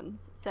and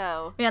bones.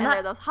 So, Yeah, and that-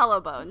 they're those hollow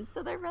bones,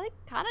 so they're really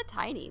kind of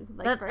tiny.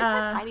 Like, That, birds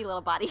have tiny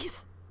little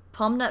bodies.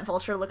 Palm nut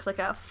vulture looks like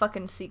a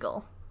fucking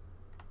seagull.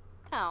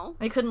 Oh.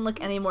 It couldn't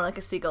look any more like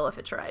a seagull if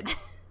it tried.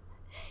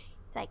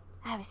 It's like,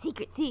 I'm a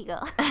secret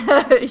seagull.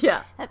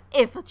 Yeah. I've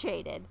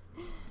infiltrated.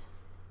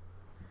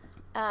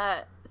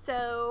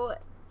 So,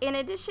 in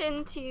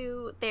addition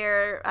to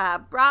their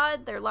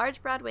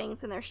large broad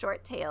wings and their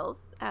short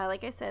tails,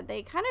 like I said,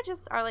 they kind of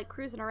just are like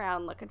cruising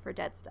around looking for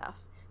dead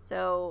stuff.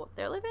 So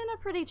they're living a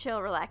pretty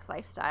chill, relaxed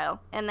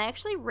lifestyle, and they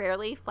actually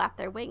rarely flap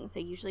their wings.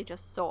 They usually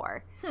just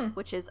soar,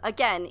 which is,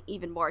 again,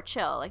 even more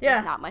chill. Like, Yeah.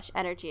 there's not much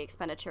energy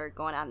expenditure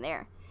going on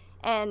there.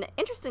 And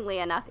interestingly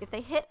enough, if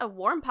they hit a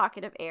warm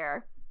pocket of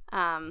air,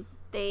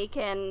 they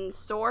can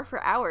soar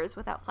for hours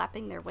without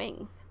flapping their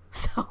wings.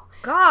 So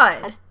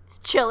God. it's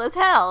chill as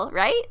hell,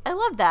 right? I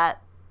love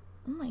that.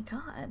 Oh my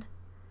God.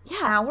 Yeah.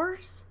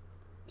 Hours?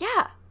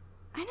 Yeah.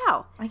 I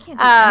know. I can't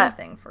do Uh,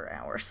 anything for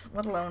hours,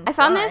 let alone I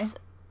found fly. this.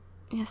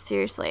 Yeah,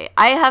 seriously.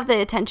 I have the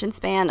attention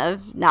span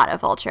of not a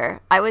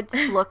vulture. I would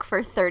look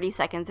for 30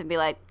 seconds and be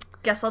like,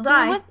 Guess I'll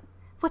die.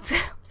 what's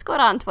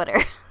going on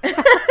Twitter?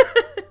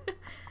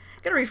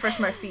 Gotta refresh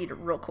my feed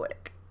real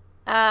quick.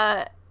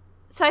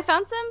 So I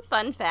found some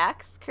fun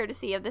facts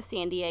courtesy of the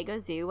San Diego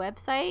Zoo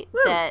website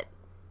that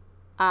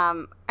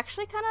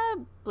actually kind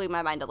of blew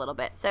my mind a little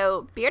bit.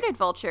 So bearded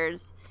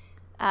vultures,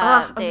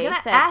 I was they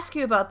gonna said, ask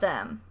you about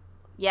them.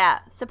 yeah,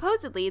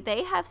 supposedly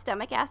they have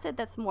stomach acid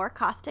that's more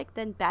caustic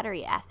than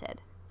battery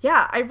acid.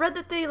 Yeah, I read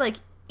that they like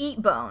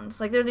eat bones.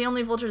 Like they're the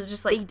only vultures that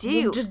just like They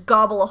do. will just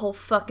gobble a whole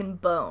fucking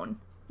bone.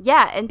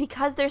 Yeah, and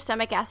because their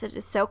stomach acid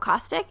is so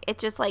caustic, it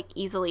just like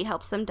easily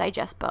helps them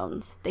digest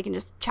bones. They can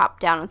just chop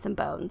down on some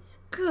bones.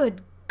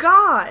 Good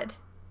God.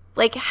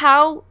 Like,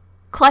 how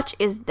clutch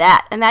is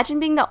that? Imagine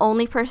being the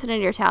only person in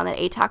your town that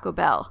ate Taco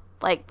Bell.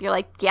 Like, you're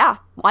like, yeah,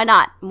 why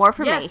not? More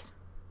for me. Yes.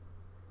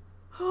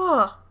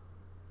 Oh.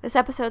 This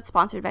episode's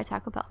sponsored by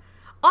Taco Bell.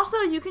 Also,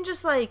 you can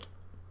just like,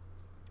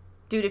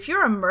 dude, if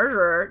you're a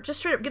murderer, just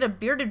straight up get a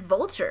bearded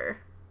vulture.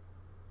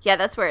 Yeah,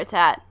 that's where it's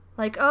at.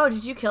 Like, oh,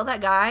 did you kill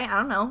that guy? I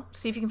don't know.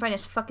 See if you can find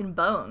his fucking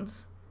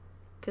bones.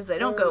 Because they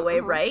don't go away,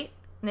 right?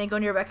 And then you go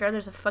into your backyard,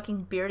 there's a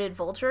fucking bearded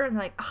vulture, and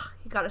they're like, oh,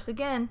 he got us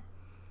again.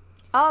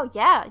 Oh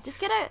yeah, just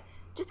get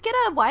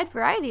a wide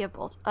variety of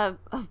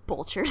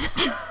vultures,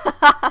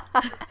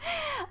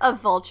 of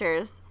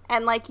vultures,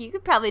 and like you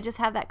could probably just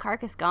have that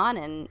carcass gone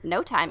in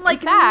no time. Like,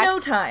 in fact, no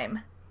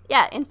time.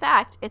 Yeah, in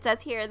fact, it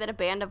says here that a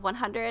band of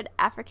 100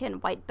 African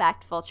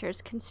white-backed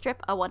vultures can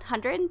strip a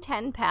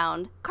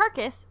 110-pound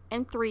carcass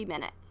in 3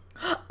 minutes.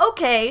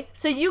 Okay,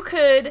 so you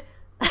could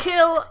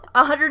kill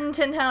a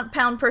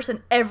 110-pound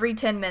person every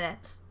 10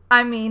 minutes.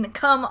 I mean,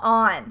 come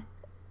on.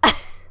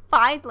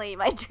 Finally,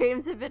 my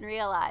dreams have been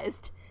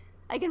realized.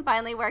 I can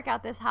finally work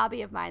out this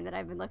hobby of mine that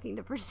I've been looking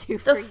to pursue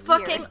for The years.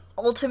 fucking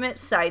ultimate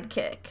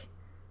sidekick.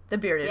 The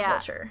bearded Yeah.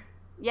 vulture.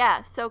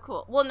 Yeah, so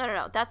cool. Well,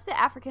 no. That's the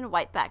African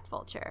white-backed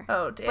vulture.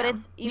 Oh, damn. But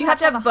it's you have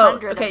to have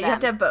both. 100 of Okay, you have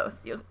to them. have both.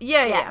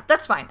 Yeah, Yeah.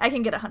 that's fine. I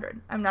can get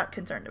 100. I'm not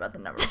concerned about the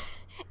numbers.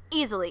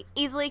 Easily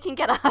can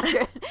get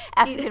 100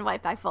 African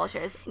white-backed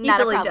vultures. Not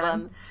Easily a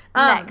problem.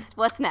 done. Next.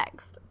 What's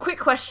next? Quick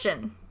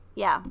question.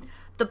 Yeah.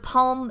 The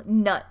palm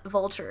nut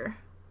vulture.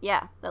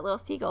 Yeah, that little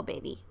seagull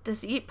baby. Does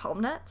he eat palm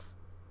nuts?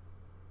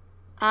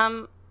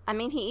 I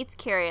mean, he eats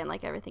carrion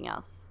like everything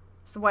else.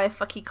 So why the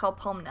fuck he called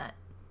palm nut?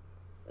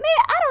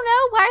 Man, I don't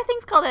know. Why are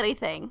things called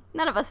anything?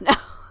 None of us know.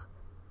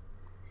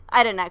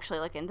 I didn't actually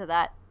look into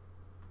that.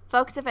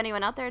 Folks, if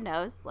anyone out there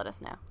knows, let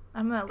us know.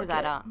 I'm gonna look 'Cause I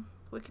at don't.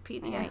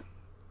 Wikipedia. All right.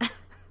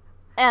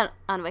 And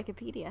on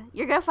Wikipedia.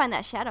 You're going to find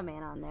that Shadow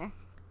Man on there.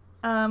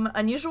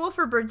 Unusual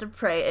for birds of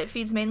prey, it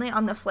feeds mainly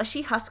on the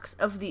fleshy husks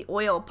of the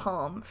oil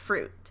palm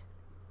fruit.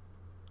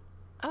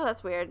 Oh,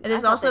 that's weird. It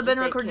has also been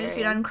recorded to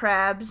feed on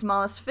crabs,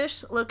 mollusk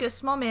fish, locusts,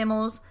 small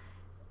mammals,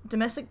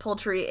 domestic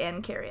poultry,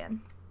 and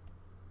carrion.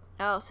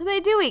 Oh, so they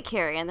do eat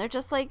carrion. They're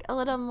just, like, a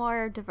little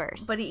more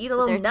diverse. But he eat a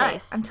little nut.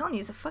 Taste. I'm telling you,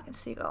 he's a fucking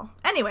seagull.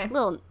 Anyway.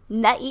 Little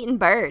nut-eating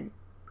bird.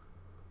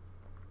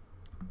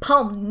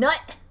 Palm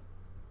nut.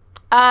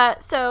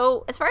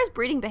 So, as far as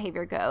breeding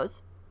behavior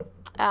goes,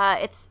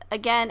 it's,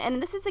 again,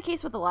 and this is the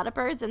case with a lot of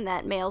birds, in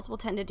that males will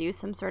tend to do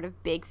some sort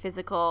of big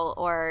physical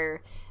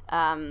or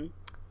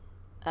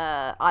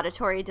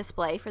auditory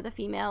display for the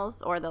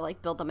females, or they'll,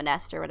 like, build them a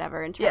nest or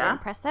whatever and try to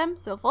impress them.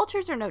 So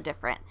vultures are no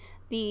different.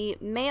 The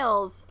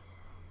males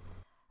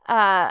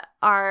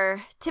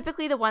are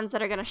typically the ones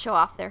that are going to show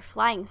off their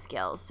flying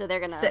skills. So they're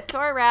going to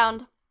soar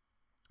around,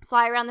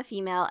 fly around the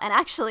female, and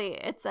actually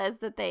it says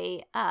that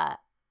they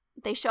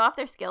show off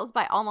their skills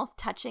by almost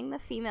touching the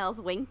female's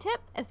wingtip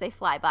as they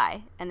fly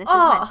by, and this is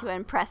meant to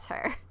impress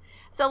her.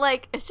 So,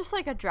 like, it's just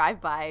like a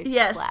drive-by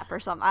slap or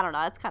something. I don't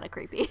know. It's kind of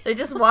creepy. They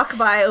just walk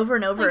by over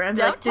and over and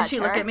be like, did she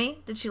her. Look at me?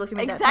 Did she look at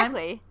me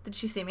exactly. that time? Did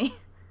she see me?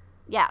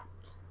 Yeah.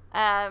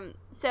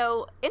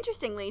 So,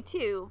 interestingly,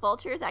 too,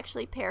 vultures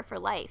actually pair for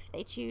life.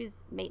 They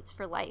choose mates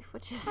for life,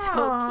 which is so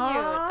cute.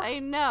 I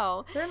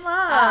know. They're in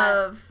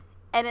love.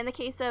 And in the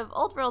case of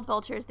old world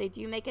vultures, they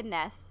do make a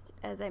nest,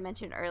 as I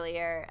mentioned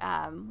earlier,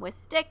 with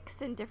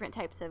sticks and different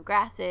types of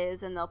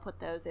grasses, and they'll put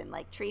those in,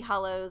 like, tree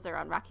hollows or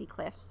on rocky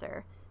cliffs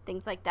or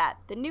things like that.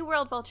 The New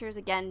World vultures,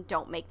 again,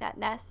 don't make that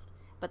nest,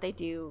 but they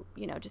do,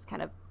 just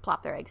kind of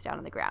plop their eggs down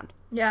on the ground.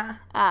 Yeah.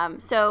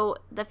 So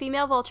the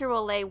female vulture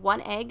will lay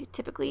one egg,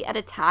 typically at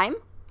a time.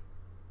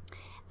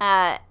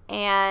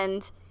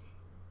 And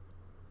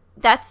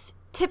that's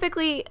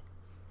typically...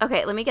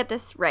 Okay, let me get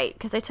this right,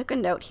 because I took a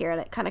note here and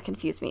it kind of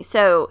confused me.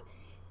 So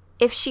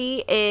if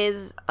she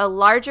is a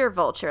larger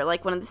vulture,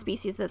 like one of the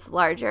species that's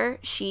larger,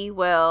 she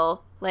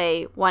will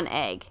lay one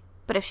egg.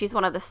 But if she's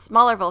one of the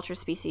smaller vulture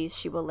species,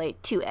 she will lay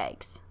 2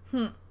 eggs.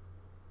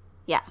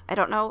 Yeah, I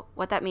don't know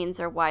what that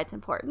means or why it's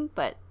important,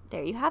 but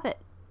there you have it.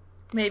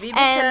 Maybe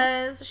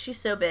because she's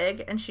so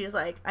big and she's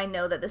like, I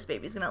know that this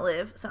baby's going to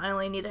live, so I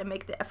only need to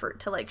make the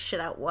effort to, like, shit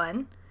out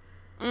one.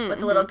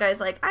 But the little guy's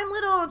like, I'm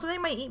little, so they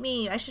might eat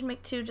me. I should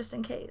make 2 just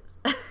in case.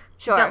 Sure.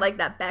 She's got, like,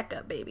 that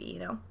backup baby,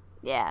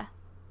 Yeah.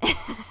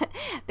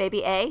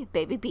 Baby A,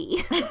 baby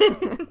B.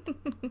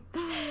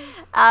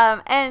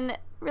 And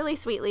really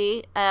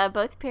sweetly,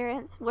 both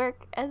parents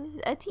work as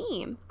a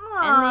team.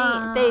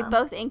 Aww. And they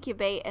both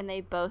incubate and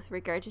they both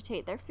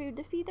regurgitate their food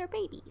to feed their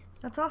babies.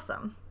 That's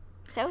awesome.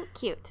 So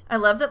cute. I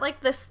love that, like,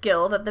 the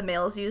skill that the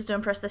males use to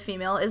impress the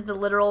female is the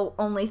literal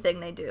only thing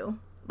they do.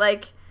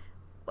 Like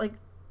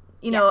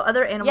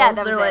other animals,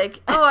 they're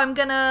like, oh, I'm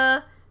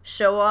gonna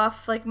show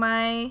off, like,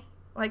 my,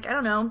 like, I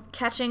don't know,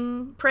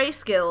 catching prey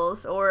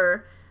skills,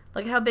 or,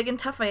 like, how big and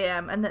tough I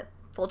am. And the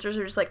vultures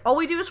are just like, all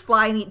we do is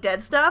fly and eat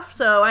dead stuff,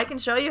 so I can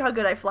show you how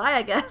good I fly,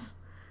 I guess.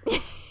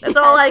 That's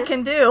all I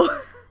can do.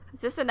 Is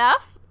this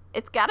enough?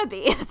 It's gotta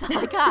be. That's all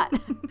I got.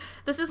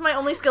 This is my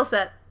only skill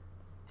set.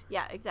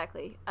 Yeah,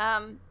 exactly.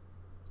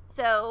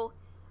 So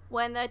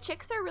when the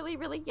chicks are really,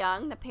 really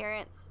young, the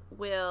parents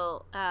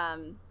will,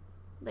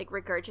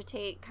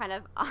 regurgitate kind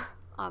of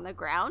on the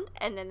ground,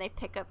 and then they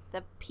pick up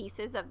the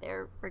pieces of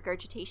their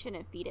regurgitation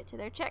and feed it to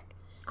their chick.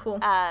 Cool.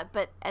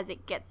 But as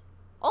it gets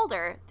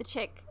older, the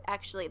chick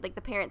actually, like,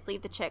 the parents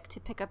leave the chick to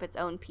pick up its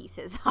own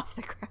pieces off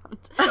the ground.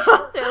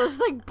 So it'll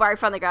just, like,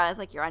 barf on the ground. It's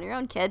like, you're on your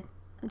own, kid.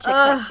 The chick's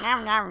like,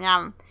 yum, yum,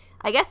 yum.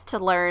 I guess to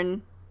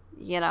learn,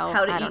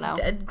 how to eat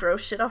dead,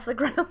 gross shit off the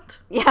ground.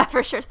 Yeah,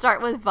 for sure.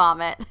 Start with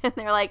vomit. And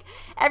they're like,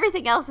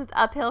 everything else is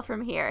uphill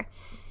from here.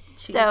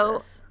 Jesus. So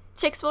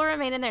chicks will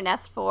remain in their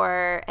nest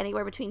for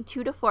anywhere between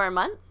 2 to 4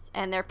 months,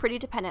 and they're pretty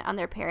dependent on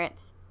their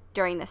parents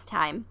during this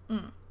time.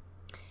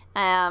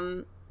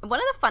 One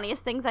of the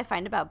funniest things I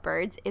find about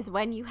birds is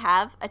when you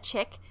have a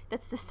chick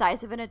that's the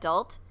size of an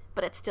adult,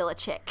 but it's still a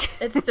chick.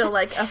 It's still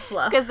like a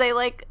fluff. Because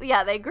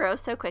they grow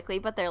so quickly,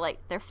 but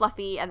they're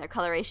fluffy and their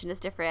coloration is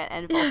different,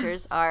 and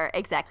vultures are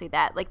exactly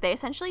that. Like, they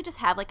essentially just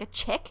have, like, a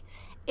chick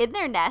in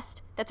their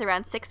nest that's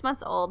around 6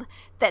 months old,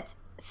 that's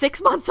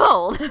 6 months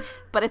old,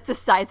 but it's the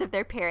size of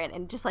their parent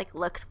and just, like,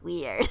 looks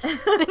weird.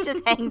 It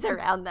just hangs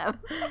around them.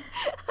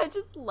 I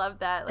just love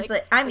that. It's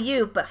like, I'm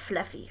you, but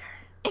fluffier.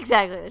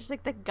 Exactly. It's just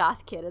like the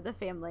goth kid of the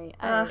family.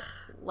 I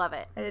love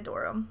it. I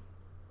adore him.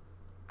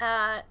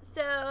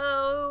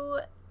 So,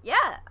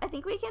 yeah, I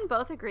think we can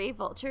both agree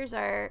vultures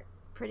are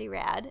pretty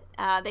rad.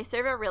 They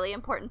serve a really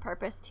important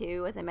purpose,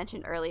 too, as I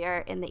mentioned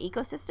earlier, in the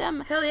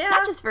ecosystem. Hell yeah.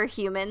 Not just for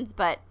humans,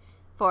 but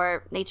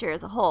for nature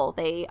as a whole.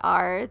 They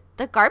are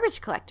the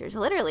garbage collectors,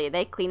 literally.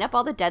 They clean up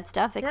all the dead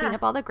stuff. They clean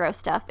up all the gross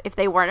stuff. If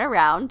they weren't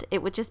around,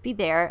 it would just be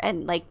there,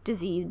 and, like,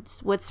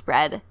 disease would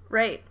spread.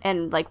 Right.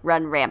 And, like,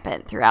 run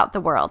rampant throughout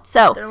the world.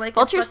 So, like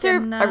vultures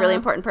serve a really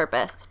important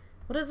purpose.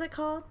 What is it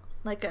called?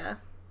 Like a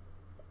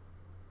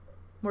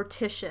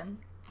mortician.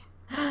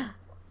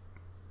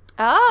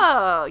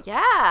 Oh,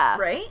 yeah.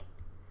 Right?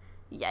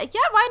 Yeah,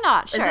 why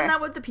not? Sure. Isn't that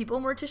what the people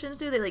morticians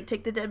do? They, like,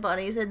 take the dead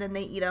bodies and then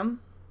they eat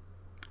them?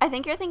 I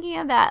think you're thinking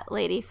of that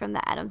lady from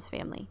the Addams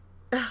Family.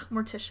 Ugh,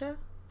 Morticia?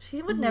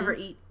 She would never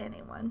eat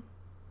anyone.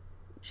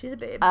 She's a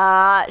babe.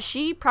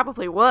 She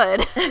probably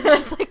would.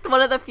 She's like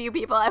one of the few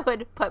people I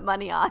would put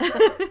money on.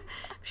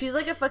 She's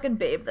like a fucking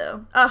babe,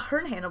 though. Her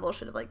and Hannibal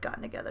should have, like,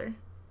 gotten together.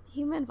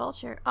 Human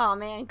vulture. Oh,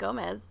 man,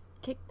 Gomez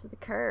kicked to the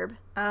curb.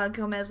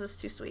 Gomez was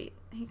too sweet.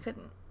 He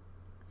couldn't.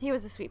 He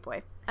was a sweet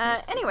boy.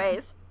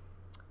 Anyways,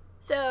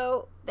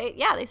 so they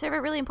serve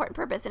a really important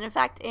purpose. And in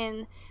fact,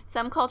 in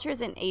some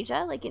cultures in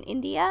Asia, like in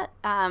India,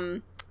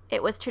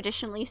 it was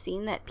traditionally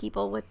seen that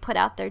people would put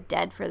out their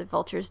dead for the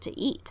vultures to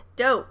eat.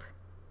 Dope.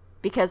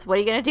 Because what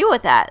are you going to do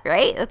with that,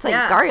 right? That's like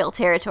Gariel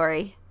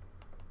territory.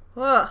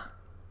 Ugh.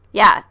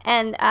 Yeah,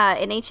 and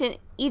in ancient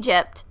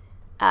Egypt,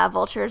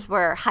 vultures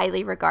were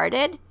highly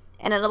regarded.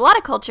 And in a lot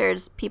of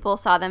cultures, people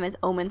saw them as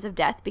omens of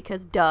death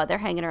because, duh, they're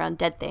hanging around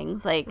dead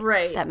things. Like,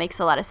 right. That makes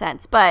a lot of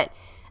sense. But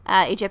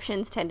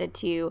Egyptians tended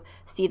to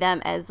see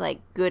them as,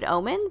 like, good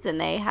omens, and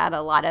they had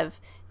a lot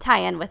of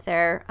tie-in with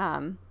their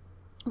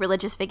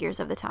religious figures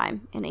of the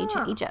time in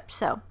ancient Egypt.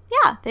 So,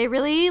 yeah, they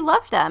really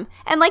loved them.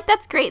 And, like,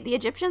 that's great. The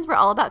Egyptians were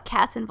all about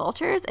cats and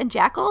vultures and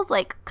jackals.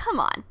 Like, come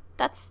on.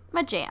 That's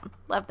my jam.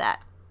 Love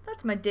that.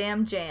 That's my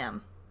damn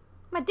jam.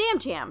 My damn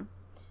jam.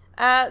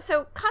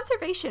 So,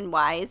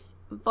 conservation-wise,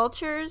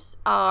 vultures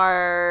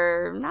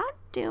are not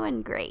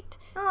doing great.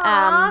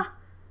 Aww.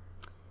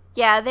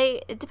 Yeah,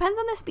 it depends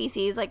on the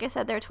species. Like I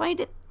said, there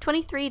are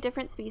 23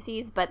 different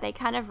species, but they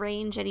kind of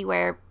range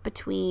anywhere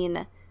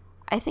between,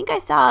 I think I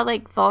saw,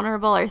 like,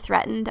 vulnerable or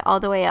threatened all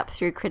the way up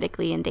through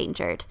critically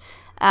endangered.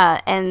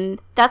 And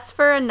that's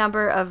for a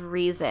number of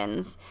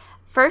reasons.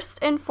 First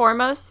and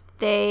foremost,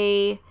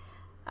 they,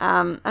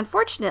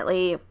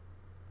 unfortunately,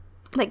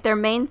 like, their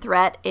main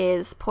threat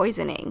is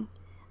poisoning.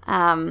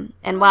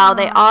 And while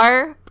they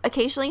are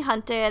occasionally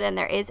hunted and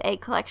there is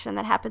egg collection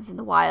that happens in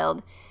the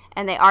wild,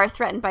 and they are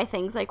threatened by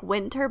things like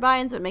wind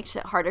turbines, what makes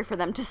it harder for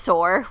them to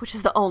soar, which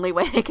is the only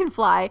way they can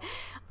fly,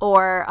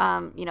 or,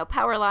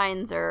 power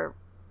lines or,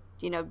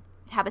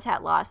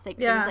 habitat loss, things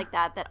like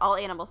that all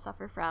animals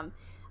suffer from.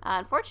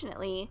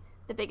 Unfortunately,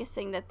 the biggest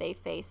thing that they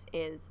face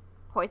is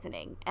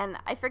poisoning. And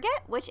I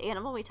forget which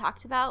animal we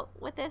talked about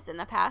with this in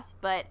the past,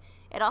 but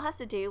it all has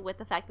to do with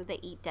the fact that they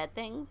eat dead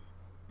things.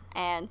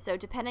 And so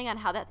depending on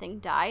how that thing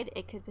died,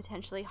 it could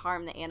potentially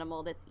harm the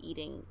animal that's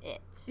eating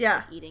it. Yeah.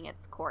 Like eating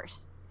its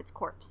corpse.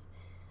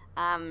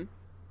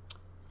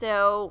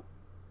 So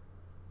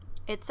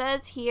it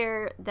says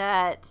here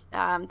that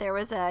there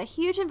was a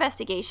huge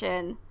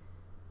investigation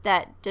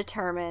that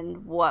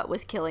determined what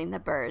was killing the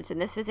birds.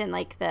 And this was in,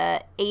 like,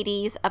 the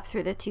 80s up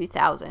through the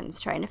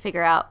 2000s, trying to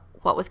figure out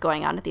what was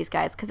going on with these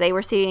guys, because they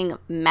were seeing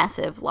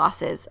massive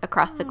losses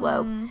across the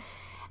globe.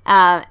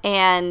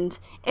 And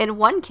in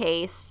one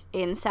case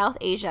in South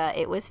Asia,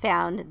 it was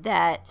found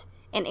that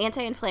an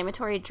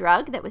anti-inflammatory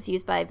drug that was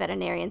used by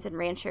veterinarians and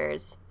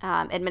ranchers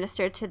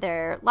administered to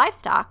their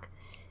livestock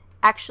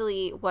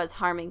actually was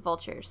harming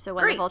vultures. So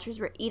when the vultures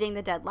were eating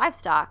the dead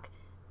livestock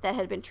that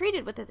had been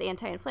treated with this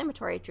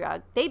anti-inflammatory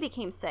drug, they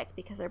became sick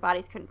because their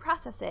bodies couldn't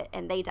process it,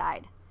 and they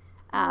died.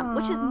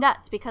 Which is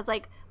nuts because,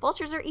 like,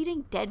 vultures are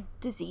eating dead,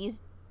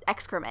 diseased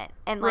excrement,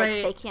 and,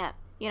 like, they can't,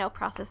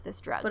 process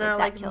this drug. But like, are, that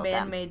like, killed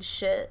man-made them.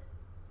 shit.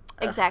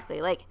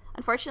 Exactly. Like,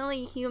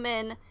 unfortunately,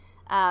 human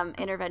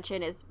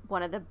intervention is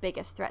one of the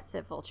biggest threats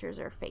that vultures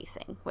are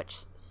facing, which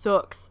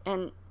sucks,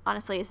 and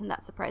honestly isn't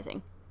that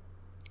surprising.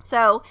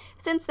 So,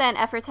 since then,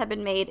 efforts have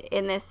been made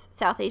in this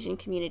South Asian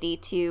community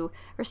to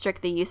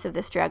restrict the use of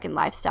this drug in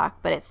livestock,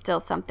 but it's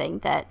still something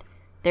that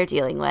they're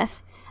dealing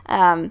with.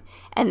 And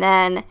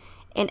then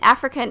in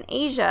Africa and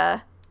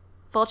Asia,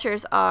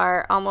 vultures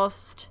are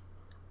almost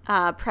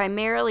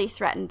primarily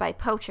threatened by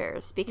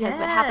poachers, because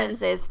what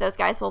happens is those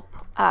guys will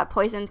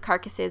poison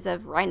carcasses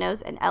of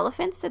rhinos and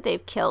elephants that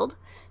they've killed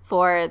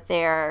for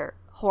their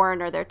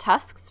horn or their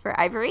tusks for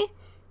ivory.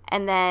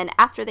 And then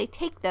after they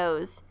take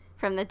those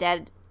from the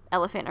dead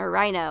elephant or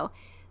rhino,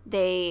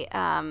 they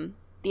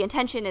the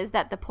intention is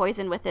that the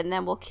poison within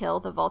them will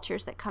kill the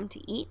vultures that come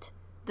to eat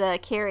the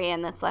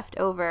carrion that's left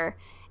over,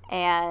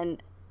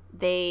 and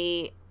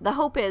the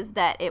hope is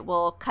that it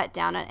will cut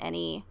down on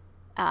any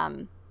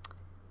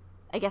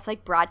I guess,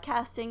 like,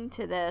 broadcasting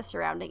to the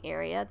surrounding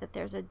area that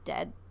there's a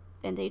dead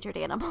endangered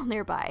animal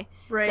nearby.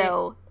 Right.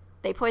 So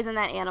they poison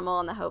that animal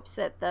in the hopes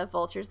that the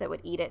vultures that would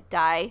eat it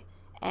die,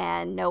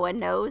 and no one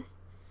knows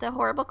the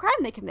horrible crime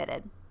they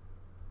committed.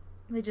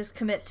 They just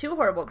commit 2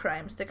 horrible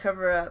crimes to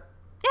cover up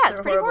it's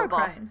pretty horrible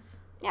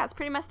crimes. Yeah, it's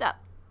pretty messed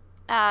up.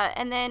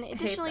 And then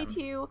additionally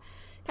to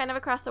kind of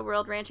across the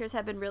world, ranchers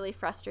have been really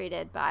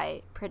frustrated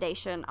by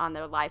predation on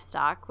their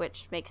livestock,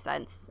 which makes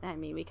sense. I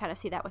mean, we kind of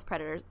see that with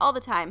predators all the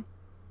time.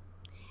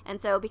 And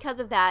so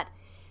because of that,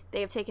 they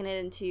have taken it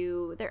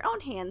into their own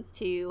hands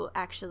to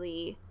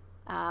actually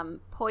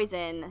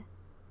poison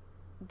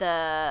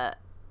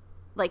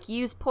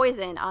use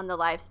poison on the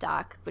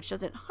livestock, which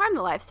doesn't harm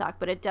the livestock,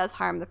 but it does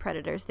harm the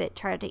predators that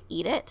try to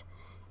eat it.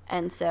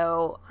 And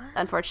so,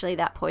 unfortunately,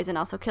 that poison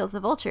also kills the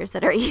vultures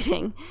that are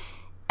eating.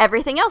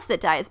 everything else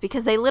that dies,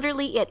 because they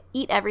literally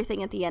eat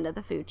everything at the end of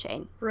the food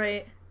chain.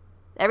 Right.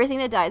 Everything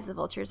that dies, the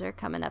vultures are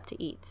coming up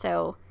to eat.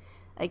 So,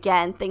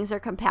 again, things are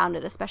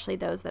compounded, especially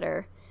those that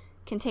are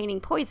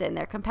containing poison.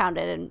 They're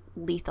compounded and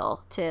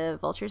lethal to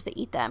vultures that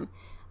eat them.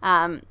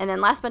 And then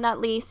last but not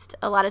least,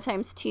 a lot of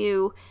times,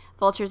 too,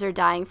 vultures are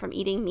dying from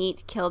eating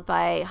meat killed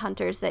by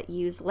hunters that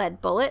use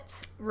lead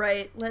bullets.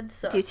 Right. Lead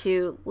sucks. Due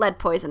to lead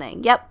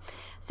poisoning. Yep.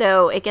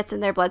 So it gets in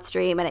their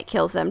bloodstream and it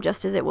kills them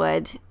just as it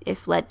would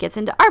if lead gets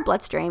into our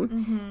bloodstream.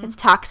 Mm-hmm. It's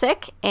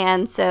toxic.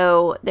 And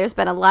so there's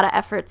been a lot of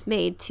efforts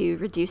made to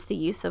reduce the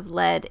use of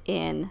lead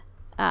in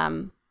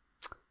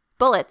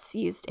bullets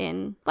used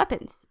in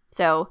weapons.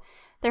 So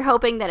they're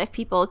hoping that if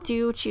people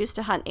do choose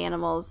to hunt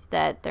animals,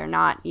 that they're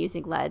not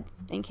using lead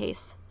in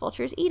case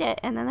vultures eat it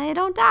and then they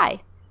don't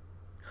die.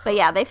 But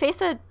yeah, they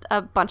face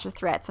a bunch of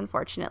threats,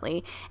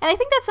 unfortunately. And I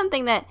think that's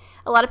something that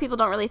a lot of people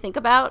don't really think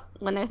about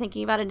when they're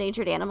thinking about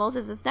endangered animals,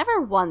 is it's never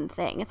one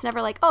thing. It's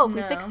never like, oh, if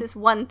we fix this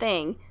one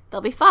thing,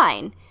 they'll be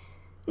fine.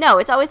 No,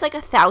 it's always like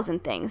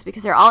 1,000 things,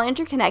 because they're all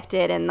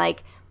interconnected, and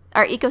like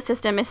our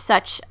ecosystem is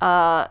such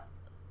a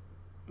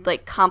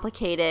like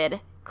complicated,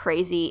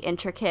 crazy,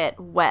 intricate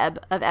web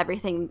of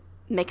everything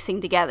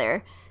mixing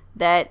together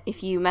that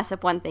if you mess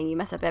up one thing, you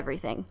mess up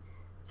everything.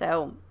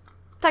 So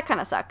that kind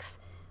of sucks.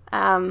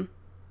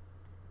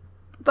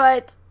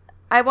 But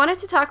I wanted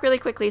to talk really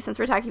quickly, since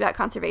we're talking about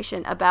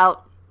conservation,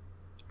 about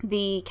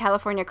the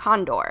California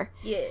condor.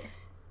 Yeah.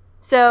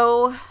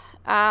 So,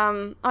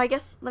 I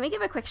guess let me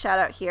give a quick shout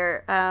out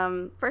here.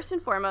 First and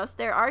foremost,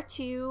 there are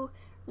two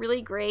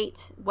really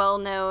great,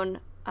 well-known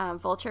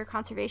vulture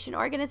conservation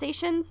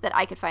organizations that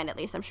I could find, at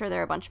least. I'm sure there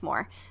are a bunch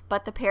more.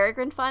 But the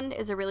Peregrine Fund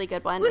is a really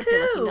good one. If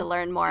you're looking to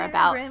learn more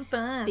about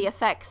the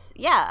effects,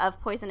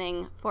 of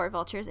poisoning for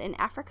vultures in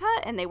Africa.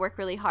 And they work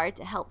really hard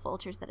to help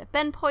vultures that have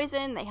been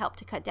poisoned. They help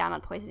to cut down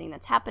on poisoning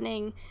that's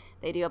happening.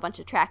 They do a bunch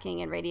of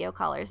tracking and radio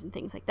collars and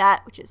things like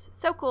that, which is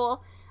so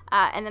cool.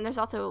 And then there's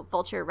also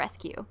Vulture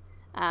Rescue.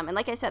 And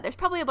like I said, there's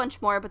probably a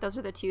bunch more, but those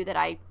are the two that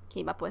I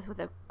came up with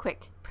a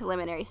quick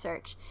preliminary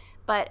search.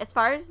 But as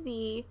far as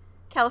the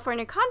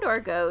California condor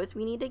goes,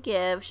 we need to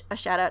give a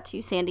shout out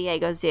to San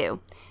Diego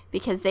Zoo,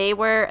 because they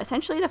were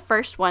essentially the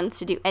first ones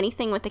to do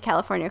anything with the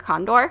California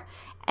condor,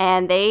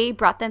 and they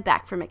brought them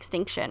back from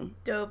extinction.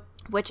 Dope.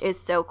 Which is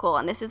so cool.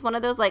 And this is one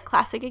of those like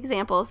classic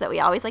examples that we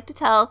always like to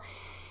tell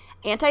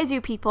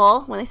anti-zoo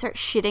people when they start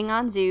shitting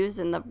on zoos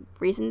and the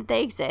reason that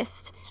they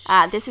exist.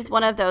 This is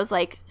one of those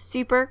like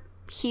super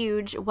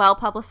huge,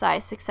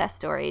 well-publicized success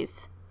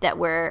stories that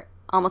were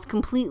almost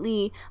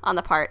completely on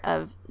the part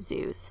of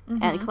zoos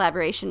and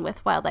collaboration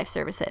with wildlife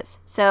services.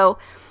 So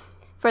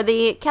for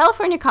the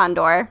California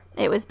condor,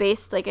 it was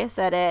based, like I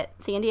said, at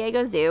San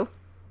Diego Zoo.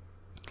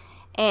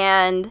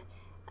 And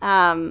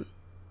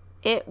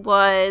it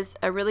was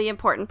a really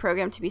important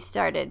program to be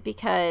started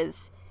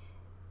because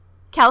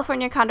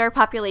California condor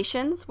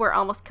populations were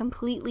almost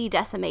completely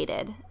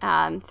decimated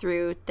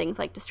through things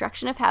like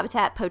destruction of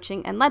habitat,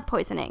 poaching, and lead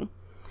poisoning.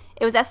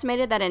 It was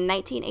estimated that in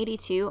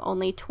 1982,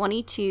 only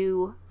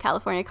 22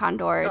 California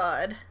condors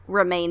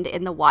remained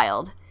in the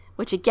wild,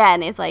 which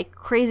again is like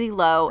crazy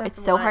low.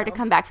 It's so hard to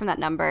come back from that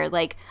number.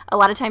 Like a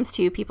lot of times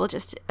too, people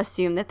just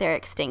assume that they're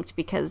extinct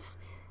because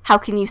how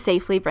can you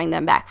safely bring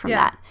them back from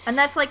that? And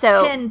that's like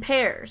 10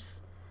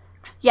 pairs.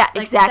 Yeah,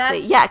 like,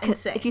 exactly. Yeah,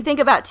 because if you think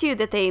about too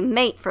that they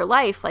mate for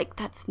life, like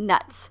that's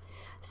nuts.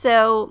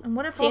 So and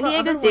what if San all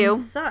Diego the other Zoo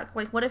ones suck?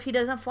 Like what if he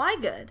doesn't fly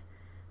good?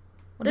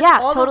 What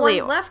if all the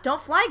ones left don't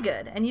fly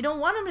good, and you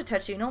don't want him to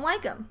touch you, you don't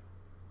like him?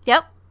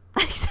 Yep,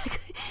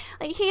 exactly.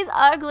 Like, he's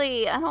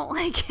ugly. I don't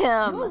like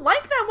him. You don't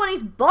like that when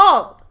he's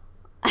bald.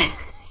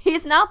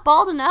 He's not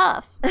bald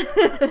enough.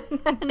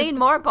 I need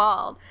more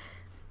bald.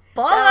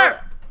 Baller!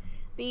 So,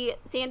 the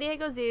San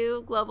Diego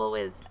Zoo Global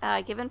was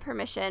given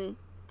permission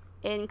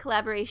in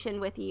collaboration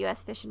with the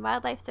U.S. Fish and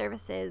Wildlife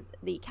Services,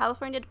 the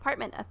California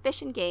Department of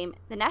Fish and Game,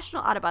 the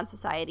National Audubon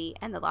Society,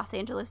 and the Los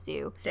Angeles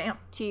Zoo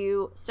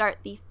to start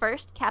the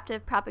first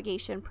captive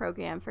propagation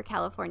program for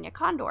California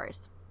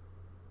condors.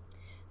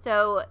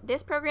 So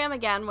this program,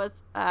 again,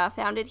 was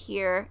founded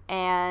here,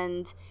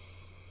 and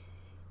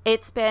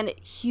it's been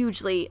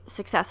hugely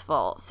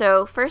successful.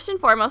 So first and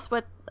foremost,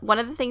 one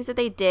of the things that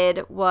they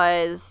did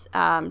was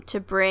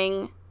to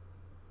bring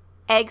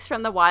eggs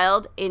from the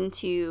wild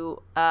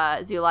into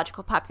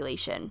zoological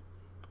population.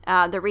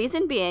 The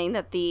reason being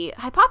that the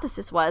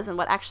hypothesis was, and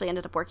what actually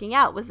ended up working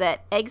out, was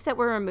that eggs that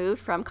were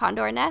removed from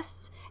condor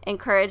nests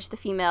encouraged the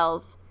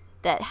females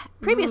that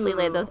previously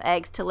laid those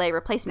eggs to lay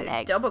replacement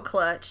eggs. Double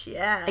clutch,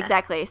 yeah.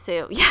 Exactly.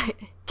 So, yeah,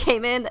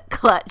 came in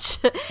clutch.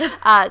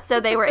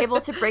 So they were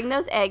able to bring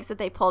those eggs that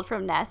they pulled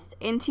from nests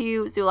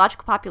into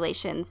zoological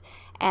populations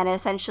and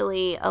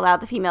essentially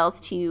allowed the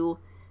females to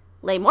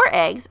lay more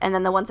eggs, and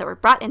then the ones that were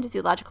brought into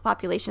zoological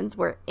populations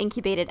were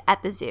incubated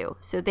at the zoo.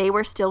 So they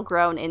were still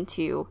grown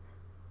into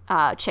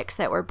chicks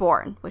that were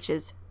born, which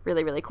is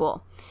really, really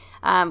cool.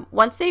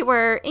 Once they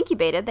were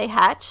incubated, they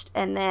hatched,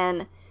 and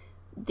then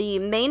the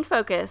main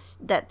focus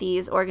that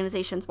these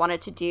organizations wanted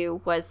to do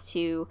was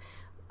to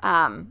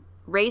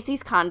raise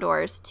these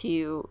condors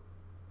to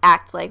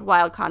act like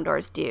wild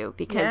condors do,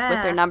 because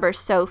with their numbers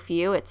so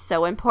few, it's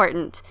so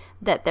important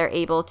that they're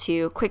able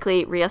to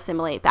quickly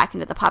reassimilate back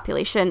into the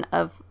population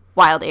of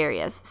wild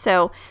areas.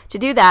 So to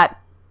do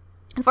that,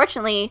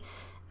 unfortunately,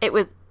 it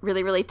was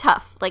really, really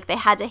tough. Like, they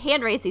had to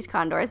hand raise these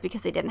condors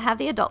because they didn't have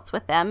the adults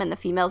with them, and the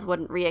females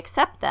wouldn't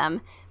reaccept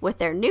them with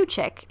their new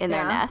chick in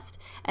their nest.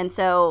 And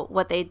so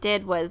what they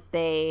did was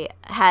they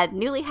had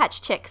newly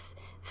hatched chicks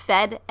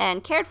fed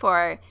and cared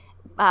for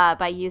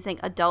by using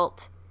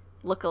adult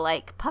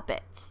look-alike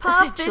puppets,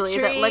 essentially,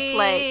 that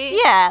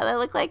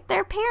look like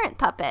their parent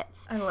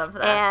puppets. I love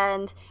that.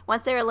 And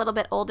once they're a little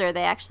bit older,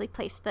 they actually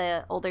placed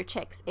the older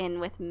chicks in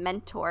with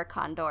mentor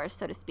condors,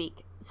 so to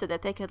speak, so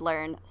that they could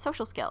learn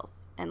social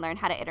skills and learn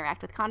how to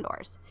interact with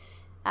condors.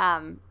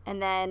 And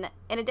then,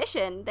 in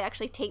addition, they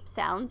actually taped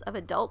sounds of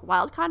adult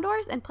wild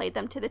condors and played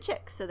them to the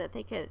chicks so that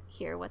they could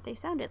hear what they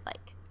sounded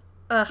like,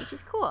 which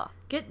is cool.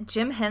 Get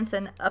Jim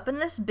Henson up in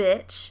this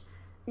bitch.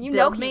 You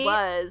know he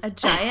was. A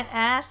giant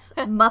ass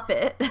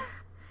Muppet.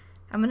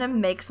 I'm gonna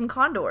make some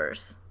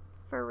condors.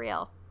 For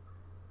real.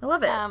 I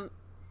love it.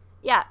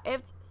 Yeah,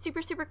 it's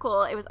super, super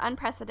cool. It was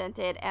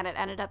unprecedented, and it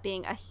ended up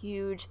being a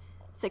huge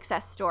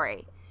success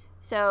story.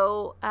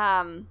 So,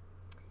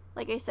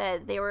 like I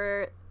said, they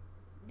were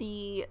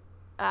the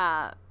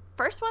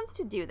first ones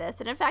to do this.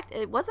 And in fact,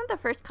 it wasn't the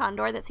first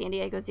condor that San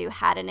Diego Zoo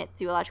had in its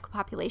zoological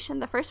population.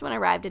 The first one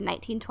arrived in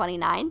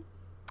 1929,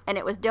 and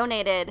it was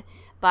donated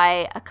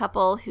by a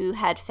couple who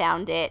had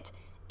found it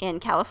in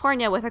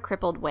California with a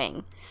crippled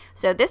wing.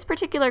 So this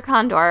particular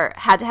condor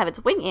had to have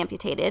its wing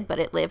amputated, but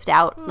it lived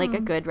out like a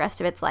good rest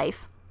of its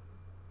life.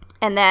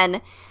 And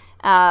then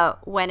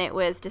when it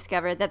was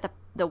discovered that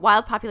the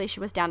wild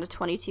population was down to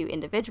 22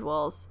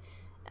 individuals,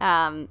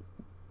 the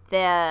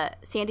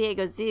San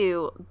Diego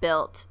Zoo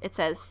built, it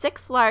says,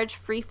 6 large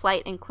free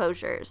flight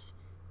enclosures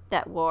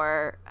that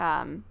were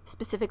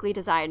specifically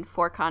designed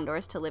for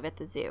condors to live at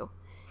the zoo.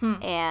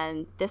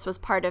 And this was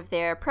part of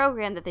their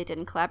program that they did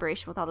in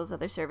collaboration with all those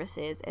other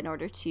services in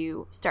order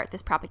to start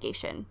this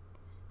propagation.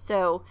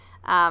 So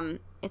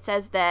it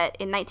says that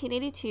in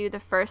 1982, the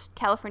first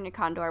California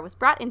condor was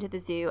brought into the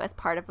zoo as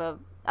part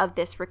of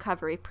this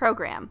recovery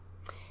program.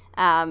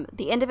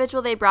 The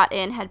individual they brought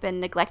in had been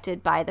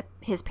neglected by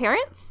his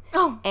parents,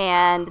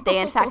 and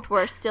they in fact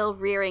were still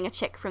rearing a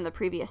chick from the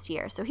previous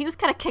year. So he was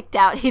kind of kicked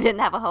out. He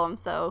didn't have a home,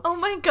 so oh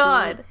my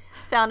god,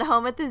 found a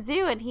home at the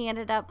zoo, and he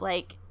ended up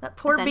like that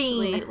poor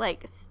bean.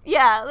 Like,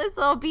 yeah, this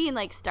little bean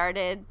like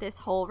started this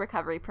whole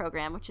recovery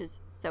program, which is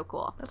so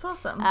cool. That's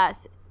awesome.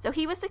 So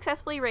he was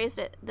successfully raised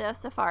at the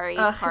safari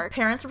park. His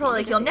parents were probably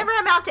like, "You'll never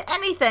amount to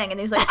anything," and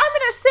he's like, "I'm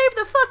gonna save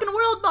the fucking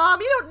world,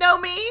 Mom. You don't know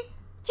me.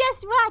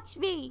 Just watch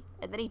me."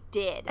 And then he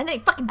did. And then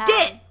he fucking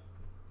did.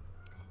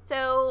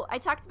 So I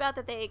talked about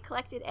that they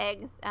collected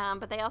eggs,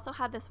 but they also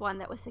had this one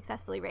that was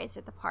successfully raised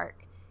at the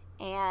park.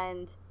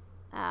 And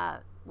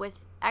with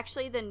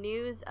actually the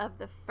news of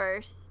the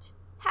first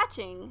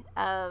hatching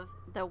of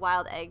the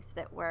wild eggs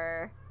that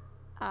were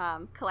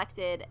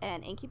collected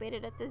and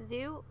incubated at the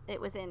zoo,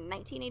 it was in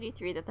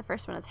 1983 that the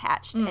first one was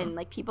hatched. And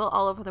like people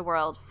all over the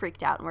world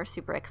freaked out and were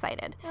super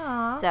excited.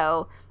 Aww.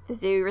 So the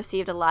zoo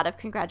received a lot of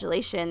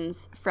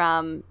congratulations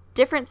from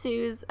different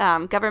zoos,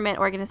 government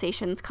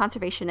organizations,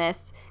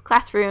 conservationists,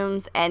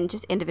 classrooms, and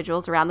just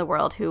individuals around the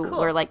world who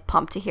were like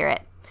pumped to hear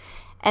it.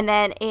 And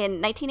then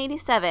in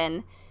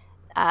 1987,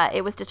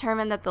 it was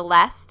determined that the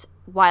last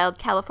wild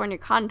California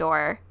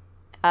condor,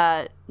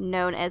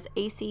 known as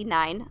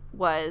AC9,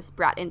 was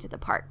brought into the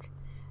park.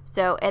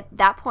 So at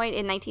that point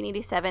in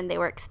 1987, they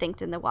were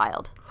extinct in the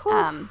wild.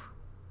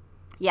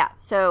 Yeah,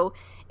 so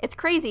it's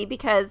crazy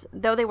because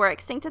though they were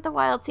extinct in the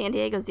wild, San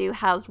Diego Zoo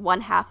housed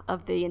 1/2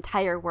 of the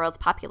entire world's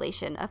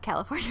population of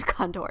California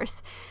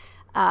condors.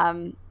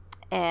 And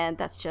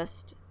that's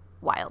just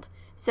wild.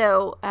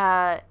 So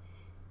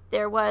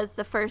there was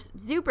the first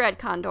zoo-bred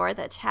condor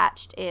that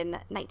hatched in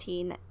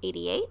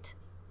 1988.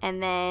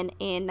 And then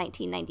in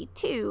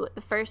 1992,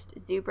 the first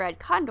zoo-bred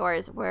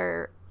condors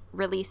were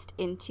released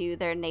into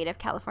their native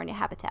California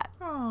habitat.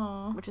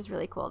 Aww. Which was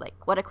really cool. Like,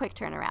 what a quick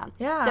turnaround.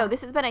 Yeah. So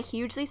this has been a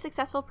hugely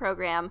successful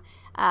program,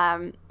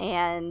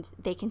 and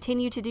they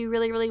continue to do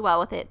really, really well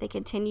with it. They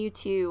continue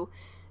to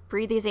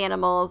breed these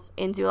animals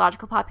in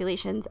zoological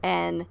populations,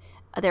 and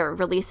they're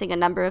releasing a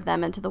number of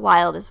them into the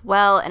wild as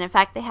well. And in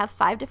fact, they have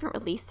 5 different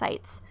release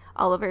sites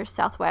all over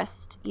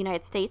Southwest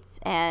United States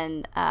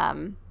and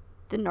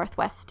the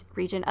Northwest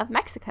region of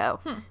Mexico,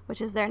 which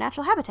is their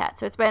natural habitat.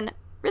 So it's been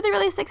really,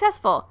 really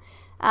successful.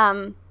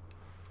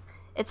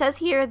 It says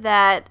here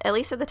that, at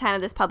least at the time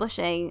of this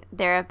publishing,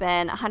 there have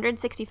been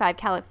 165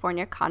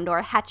 California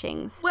condor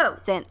hatchings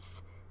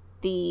since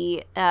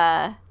the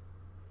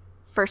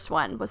first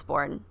one was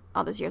born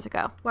all those years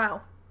ago.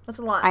 Wow, that's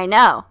a lot. I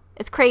know.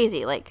 It's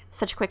crazy, like,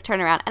 such a quick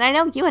turnaround. And I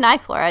know you and I,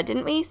 Flora,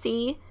 didn't we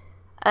see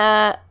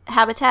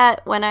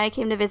habitat when I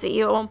came to visit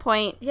you at one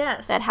point?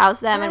 Yes. That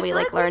housed them, and we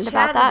like learned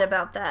about that.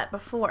 About that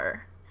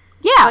before.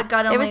 Yeah, but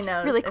God it only was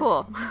knows really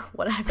cool.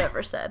 what I've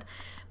ever said.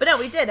 But no,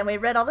 we did, and we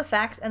read all the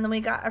facts, and then we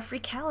got a free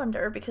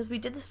calendar because we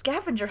did the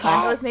scavenger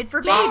hunt that was made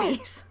for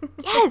babies.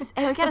 Yes,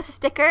 and we got a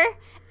sticker.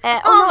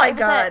 And, Oh my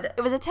God.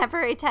 It was a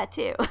temporary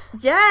tattoo.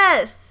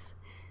 Yes!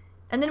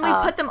 And then we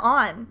put them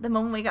on the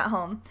moment we got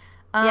home.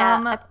 Yeah,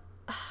 my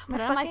put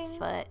it on my fucking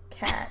foot.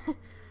 cat.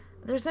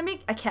 There's gonna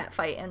be a cat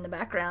fight in the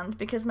background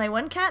because my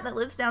one cat that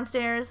lives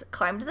downstairs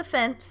climbed the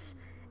fence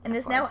and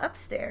is now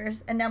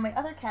upstairs, and now my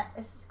other cat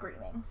is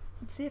screaming.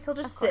 Let's see if he'll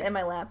just sit in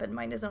my lap and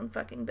mind his own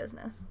fucking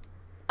business.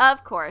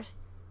 Of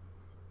course.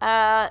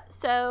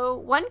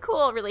 So one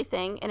cool really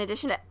thing, in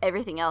addition to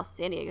everything else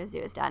San Diego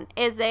Zoo has done,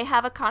 is they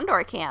have a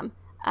condor cam,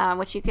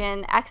 which you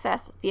can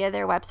access via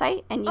their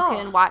website, and you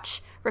can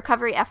watch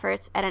recovery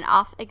efforts at an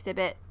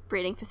off-exhibit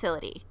breeding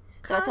facility.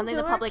 So it's something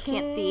the public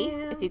can't see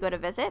if you go to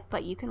visit,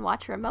 but you can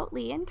watch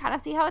remotely and kind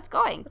of see how it's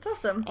going. That's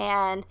awesome.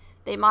 And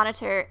they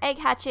monitor egg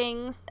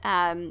hatchings,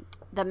 the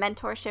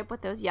mentorship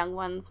with those young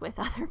ones with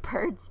other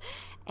birds,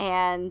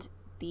 and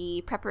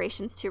the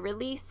preparations to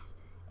release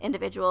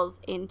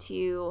individuals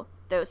into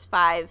those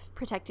 5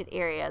 protected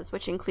areas,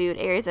 which include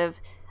areas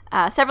of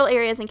several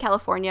areas in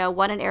California,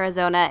 one in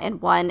Arizona,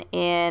 and one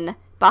in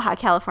Baja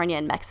California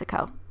in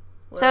Mexico.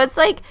 Wow. So it's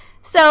like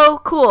so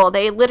cool.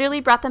 They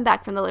literally brought them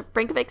back from the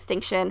brink of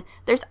extinction.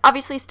 There's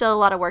obviously still a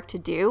lot of work to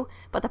do,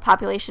 but the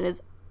population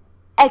is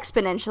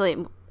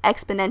exponentially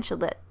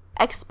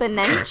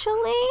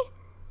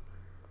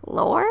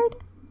lowered,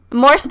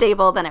 more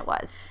stable than it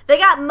was. They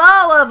got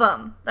mo of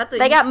them.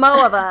 They got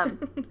mo of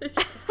them.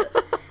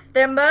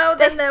 They're more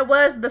than there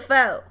was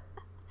before.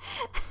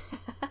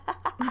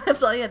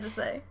 That's all you had to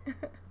say.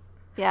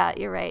 Yeah,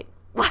 you're right.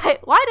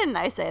 Why didn't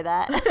I say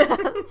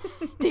that?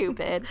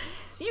 Stupid.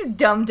 You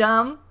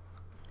dumb.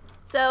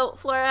 So,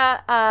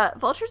 Flora,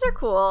 vultures are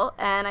cool,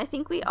 and I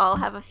think we all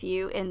have a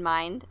few in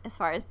mind as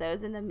far as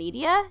those in the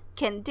media.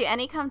 Do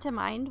any come to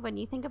mind when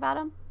you think about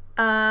them?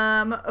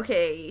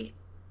 Okay.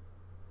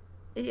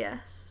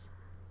 Yes.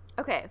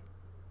 Okay.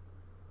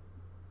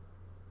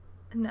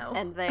 No.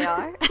 And they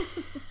are?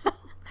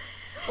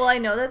 Well, I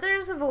know that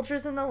there's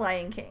vultures in The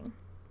Lion King.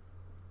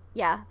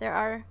 Yeah, there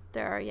are,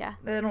 yeah.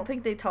 I don't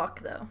think they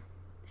talk, though.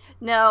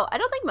 No, I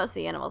don't think most of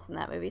the animals in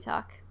that movie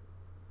talk.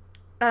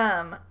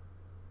 And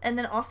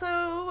then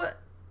also,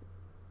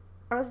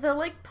 are the,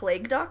 like,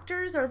 plague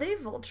doctors, are they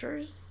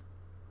vultures?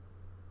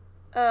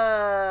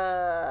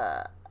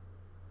 Yeah,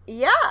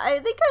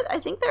 I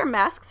think their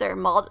masks are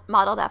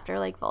modeled after,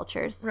 like,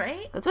 vultures.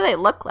 Right? That's what they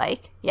look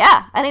like.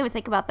 Yeah, I didn't even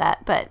think about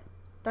that, but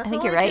that's I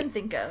think all you're I right. can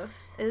think of.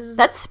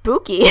 That's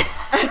spooky.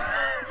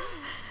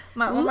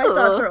 my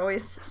thoughts are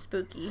always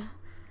spooky.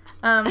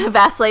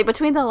 Vacillate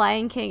between The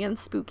Lion King and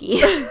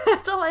spooky.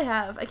 That's all I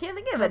have. I can't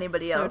think of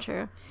anybody else. So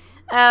true.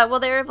 Well,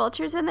 there are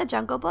vultures in The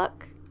Jungle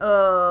Book.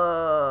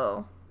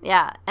 Oh.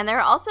 Yeah, and there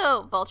are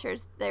also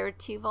vultures. There were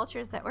 2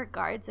 vultures that were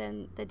guards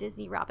in the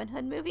Disney Robin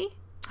Hood movie.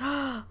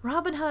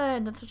 Robin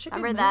Hood, that's such a good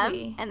movie. Remember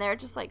them? And they're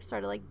just like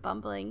sort of like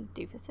bumbling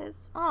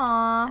doofuses.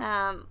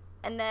 Aww.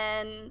 And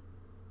then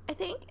I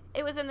think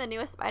it was in the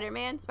newest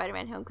Spider-Man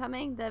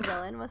Homecoming, the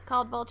villain was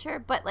called Vulture,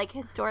 but like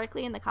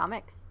historically in the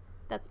comics,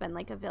 that's been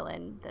like a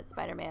villain that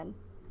Spider-Man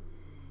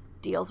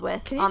deals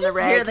with. Can you on just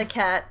the hear the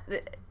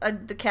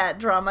cat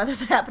drama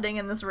that's happening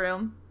in this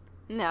room?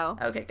 No.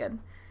 Okay, good.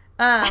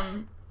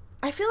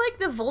 I feel like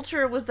the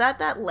vulture, was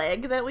that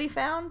leg that we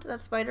found?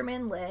 That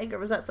Spider-Man leg? Or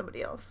was that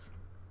somebody else?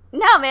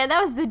 No, man,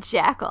 that was the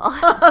jackal.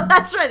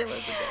 That's right, it was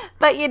the jackal.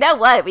 But you know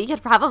what? We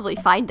could probably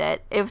find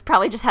it. It would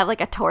probably just have like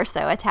a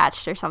torso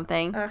attached or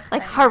something. Ugh,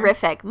 like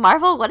horrific.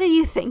 Marvel, what are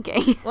you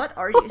thinking? What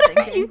are you thinking?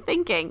 What are you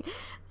thinking?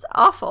 It's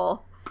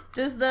awful.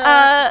 Does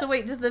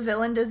the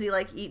villain, does he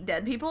like eat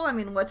dead people? I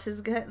mean, what's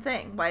his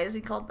thing? Why is he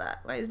called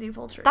that? Why is he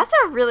vulture? That's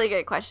a really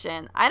good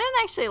question. I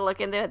didn't actually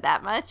look into it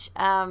that much,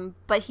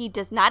 but he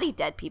does not eat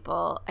dead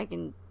people, I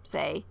can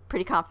say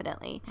pretty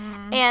confidently.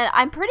 And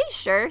I'm pretty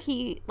sure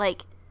he,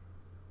 like,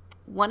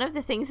 one of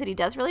the things that he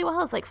does really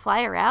well is, like,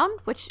 fly around,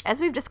 which, as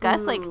we've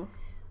discussed, like,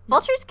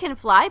 vultures can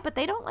fly, but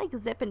they don't, like,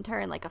 zip and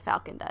turn like a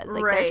falcon does.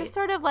 Like, they're just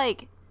sort of,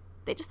 like,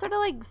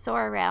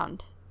 soar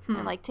around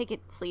and, like, take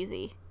it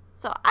sleazy.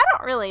 So I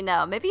don't really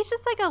know. Maybe he's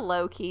just like a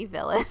low-key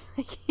villain.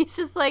 Like he's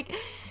just like,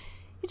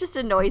 he just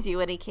annoys you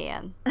when he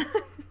can.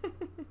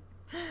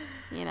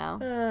 You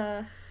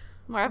know?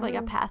 More of like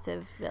a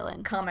passive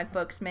villain. Comic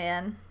books,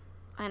 man.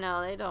 I know,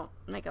 they don't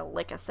make a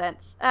lick of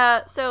sense.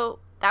 So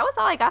that was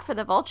all I got for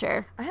the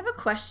vulture. I have a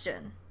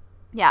question.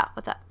 Yeah,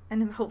 what's up?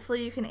 And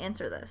hopefully you can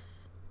answer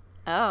this.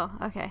 Oh,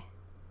 okay.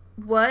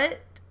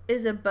 What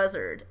is a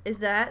buzzard? Is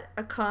that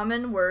a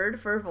common word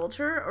for a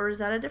vulture, or is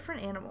that a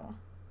different animal?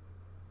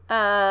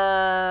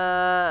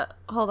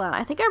 Hold on.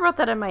 I think I wrote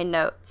that in my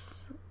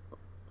notes.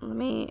 Let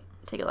me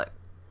take a look.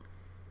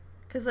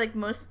 Because, like,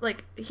 most,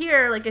 like,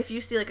 here, like, if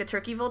you see, like, a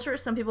turkey vulture,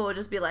 some people would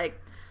just be like,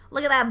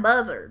 look at that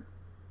buzzard.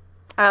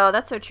 Oh,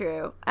 that's so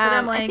true. But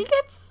I'm like... I think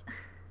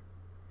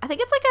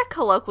it's like a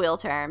colloquial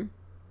term.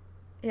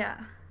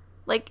 Yeah.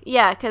 Like,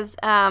 yeah, because,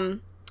 a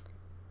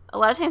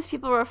lot of times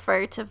people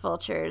refer to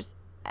vultures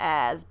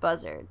as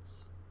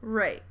buzzards.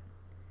 Right.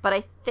 But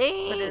I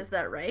think... But is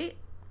that right?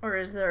 Or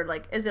is there,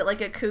 like... Is it,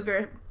 like, a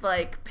cougar,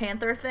 like,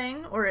 panther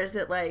thing? Or is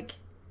it, like...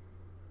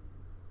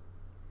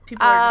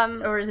 People are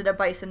just... Or is it a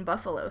bison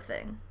buffalo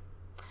thing?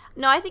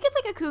 No, I think it's,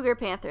 like, a cougar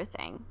panther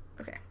thing.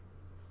 Okay.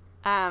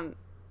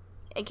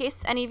 In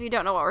case any of you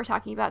don't know what we're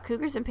talking about,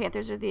 cougars and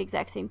panthers are the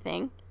exact same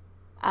thing.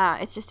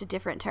 It's just a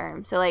different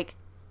term. So, like,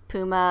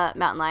 puma,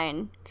 mountain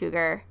lion,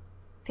 cougar,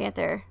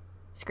 panther,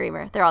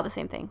 screamer, they're all the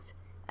same things.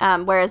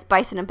 Whereas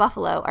bison and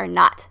buffalo are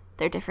not.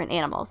 They're different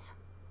animals.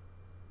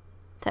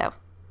 So,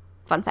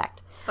 fun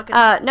fact.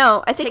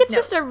 No, I think it's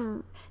just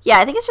a... Yeah,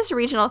 I think it's just a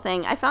regional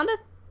thing. I found a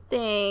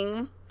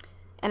thing,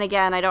 and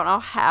again, I don't know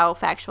how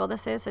factual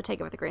this is, so take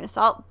it with a grain of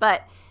salt,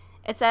 but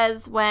it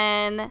says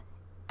in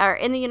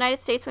the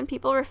United States, when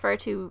people refer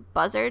to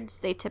buzzards,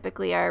 they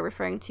typically are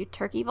referring to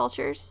turkey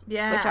vultures,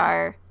 which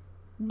are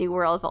New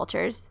World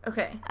vultures.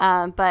 Okay.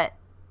 But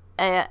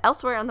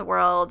elsewhere in the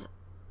world,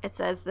 it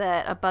says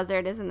that a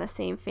buzzard is in the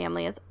same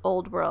family as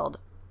Old World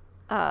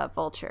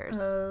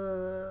vultures.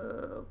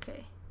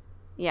 Okay.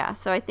 Yeah,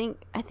 so I think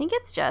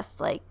it's just,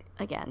 like,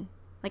 again,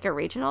 like a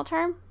regional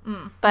term.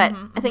 But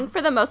I think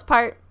for the most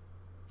part,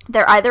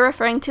 they're either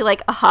referring to,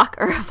 like, a hawk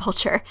or a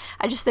vulture.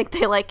 I just think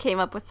they, like, came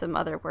up with some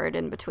other word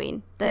in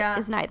between that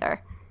is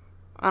neither.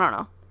 I don't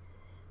know.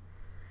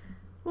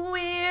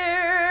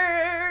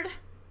 Weird.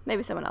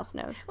 Maybe someone else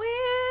knows.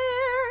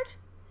 Weird.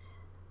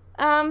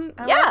 I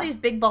love these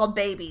big bald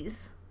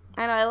babies.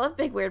 I know, I love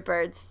big weird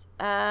birds.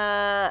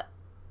 That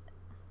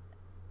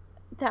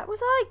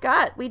was all I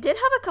got. We did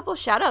have a couple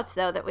shout-outs,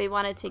 though, that we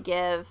wanted to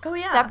give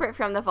separate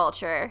from the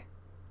vulture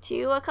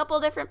to a couple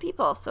different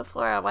people. So,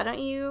 Flora, why don't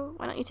you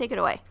take it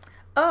away?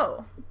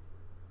 Oh.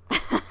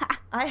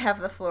 I have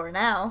the floor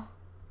now.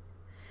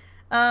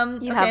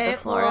 You have the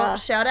floor. Well,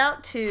 shout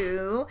out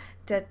to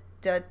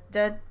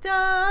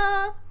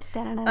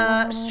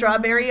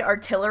Strawberry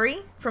Artillery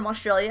from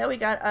Australia. We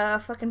got a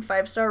fucking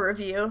 5-star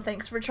review.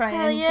 Thanks for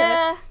trying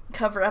to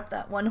cover up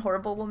that one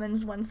horrible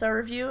woman's 1-star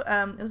review.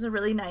 It was a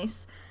really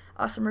nice,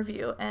 awesome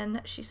review,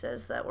 and she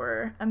says that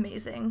we're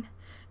amazing.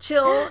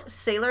 Chill,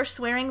 sailor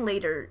swearing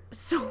later.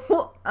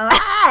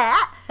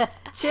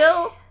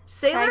 Chill,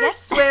 sailor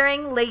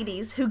swearing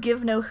ladies who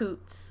give no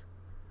hoots.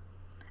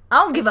 I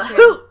don't give a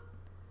hoot.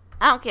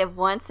 I don't give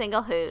one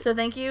single hoot. So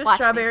thank you,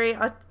 Strawberry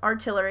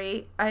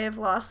Artillery. I have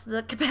lost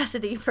the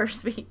capacity for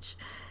speech.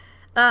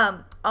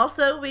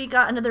 Also, we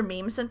got another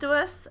meme sent to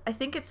us. I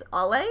think it's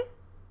Ale.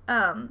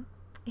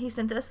 He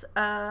sent us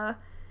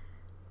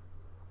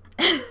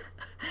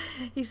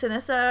he sent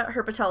us a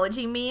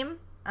herpetology meme.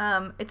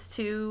 It's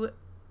two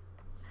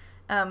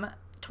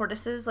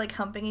tortoises, like,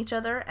 humping each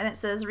other, and it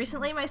says,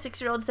 "Recently my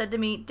 6-year-old said to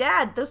me,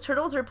 'Dad, those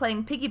turtles are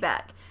playing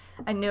piggyback.'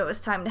 I knew it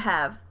was time to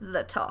have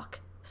the talk.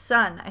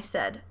 'Son,' I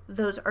said,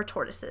 'those are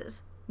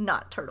tortoises,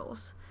 not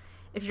turtles.'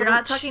 If you're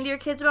not talking to your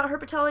kids about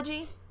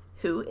herpetology,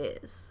 who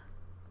is?"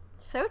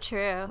 So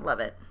true. Love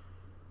it.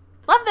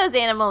 Love those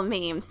animal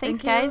memes.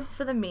 Thanks, guys.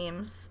 For the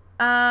memes.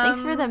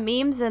 Thanks for the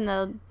memes and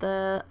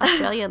the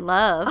Australian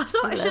love.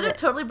 Also, I should have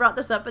totally brought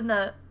this up in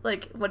the,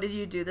 like, what did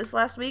you do this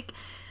last week?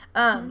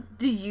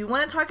 Do you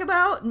want to talk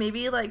about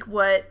maybe, like,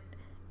 what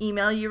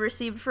email you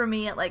received from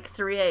me at, like,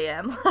 3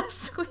 a.m.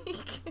 last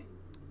week?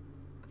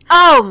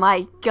 Oh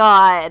my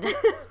god.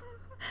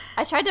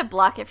 I tried to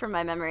block it from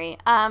my memory.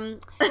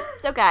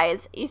 So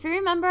guys, if you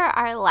remember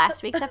our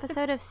last week's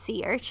episode of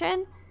Sea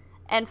Urchin,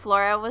 and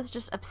Flora was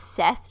just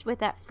obsessed with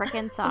that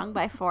frickin' song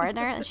by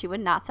Foreigner, and she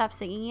would not stop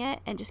singing it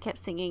and just kept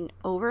singing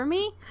over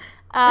me.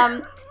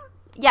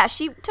 Yeah,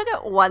 she took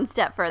it one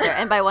step further,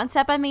 and by one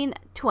step I mean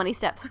 20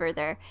 steps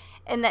further,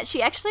 in that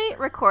she actually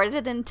recorded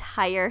an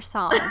entire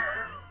song.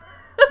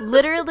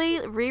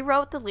 Literally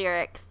rewrote the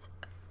lyrics,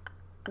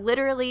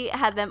 literally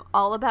had them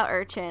all about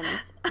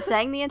urchins,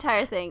 sang the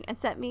entire thing, and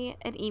sent me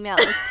an email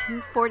at like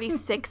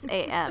 2:46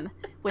 a.m.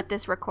 with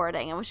this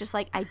recording, and was just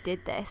like, I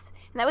did this.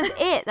 And that was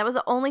it. That was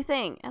the only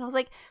thing. And I was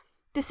like,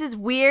 this is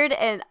weird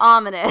and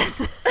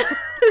ominous.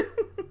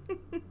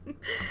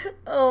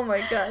 Oh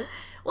my god.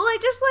 Well,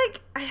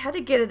 I had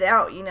to get it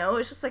out, you know?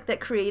 It's just like that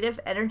creative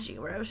energy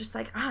where I was just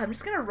like, I'm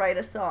just going to write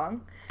a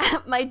song.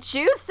 My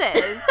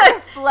juices,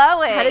 they're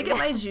flowing. I had to get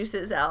my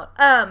juices out.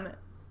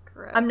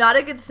 Gross. I'm not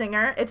a good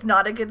singer. It's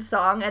not a good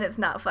song, and it's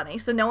not funny.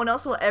 So no one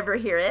else will ever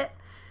hear it.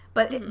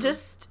 But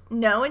just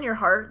know in your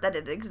heart that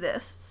it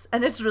exists.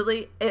 And it's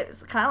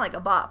kind of like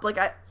a bop. Like,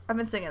 I've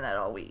been singing that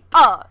all week.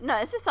 Oh, no,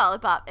 it's a solid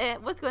bop.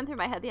 It was going through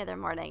my head the other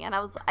morning, and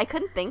I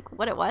couldn't think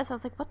what it was. I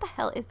was like, what the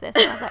hell is this?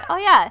 And I was like, oh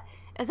yeah,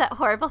 it's that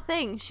horrible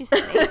thing she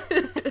sent me.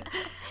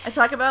 I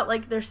talk about,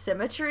 like, their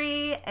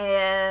symmetry,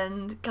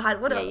 and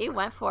God, what you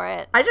went for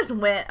it. I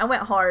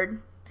went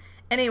hard.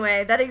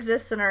 Anyway, that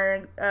exists in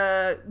our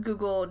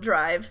Google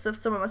Drive, so if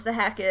someone wants to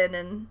hack in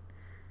and...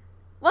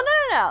 Well,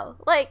 no.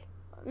 Like,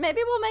 maybe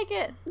we'll make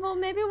it... Well,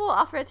 maybe we'll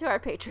offer it to our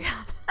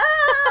Patreon.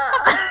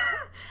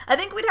 I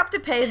think we'd have to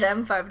pay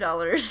them $5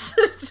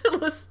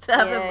 to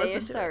have them listen to it.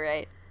 You're so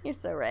right. You're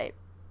so right.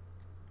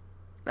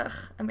 Ugh,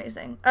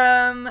 amazing.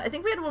 I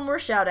think we had one more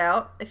shout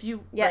out. If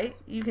you... Yes.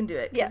 Right? You can do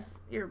it,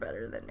 because you're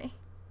better than me.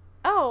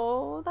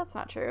 Oh, that's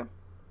not true.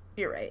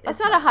 You're right. That's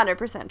not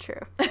 100%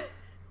 true.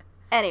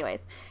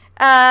 Anyways,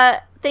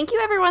 thank you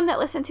everyone that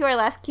listened to our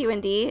last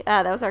Q&D.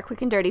 That was our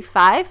Quick and Dirty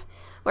 5,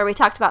 where we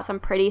talked about some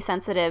pretty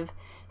sensitive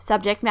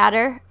subject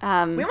matter.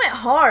 We went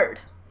hard.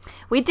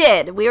 We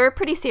did. We were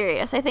pretty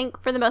serious. I think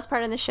for the most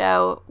part in the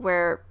show,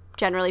 we're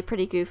generally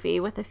pretty goofy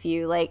with a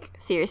few like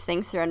serious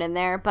things thrown in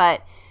there,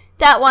 but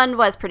that one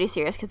was pretty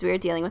serious because we were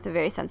dealing with a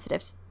very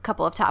sensitive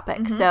couple of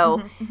topics.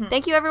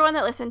 Thank you everyone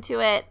that listened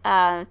to it.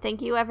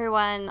 Thank you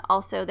everyone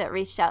also that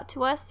reached out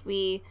to us.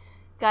 We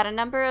got a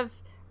number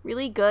of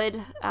really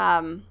good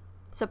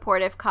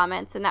supportive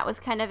comments, and that was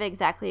kind of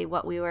exactly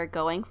what we were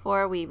going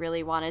for. We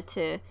really wanted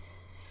to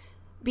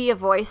be a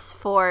voice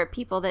for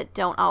people that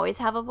don't always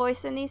have a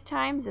voice in these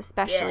times,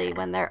 especially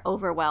when they're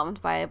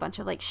overwhelmed by a bunch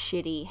of like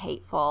shitty,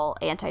 hateful,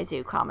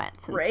 anti-zoo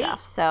comments and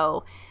stuff.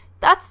 So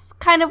that's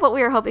kind of what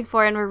we were hoping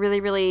for, and we're really,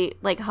 really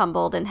like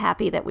humbled and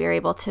happy that we were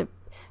able to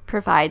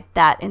provide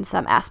that in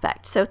some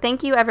aspect. So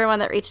thank you everyone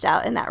that reached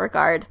out in that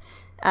regard.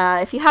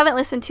 If you haven't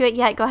listened to it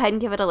yet, go ahead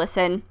and give it a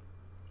listen.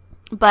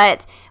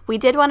 But we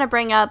did want to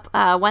bring up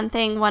one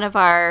thing one of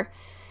our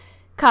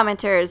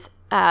commenters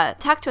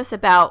talked to us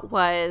about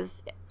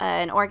was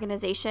an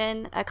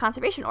organization, a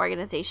conservation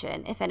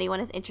organization, if anyone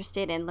is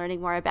interested in learning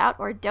more about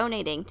or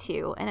donating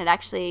to. And it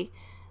actually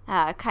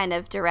kind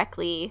of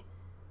directly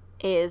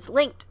is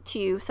linked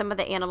to some of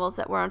the animals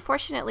that were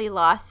unfortunately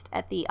lost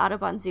at the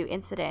Audubon Zoo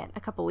incident a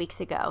couple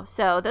weeks ago.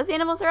 So those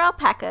animals are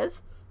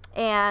alpacas,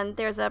 and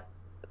there's a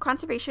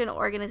conservation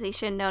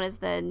organization known as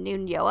the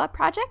Nunyoa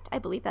Project. I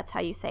believe that's how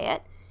you say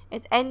it.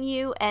 It's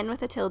N-U-N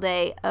with a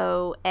tilde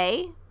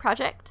O-A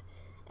Project,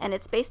 and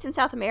it's based in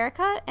South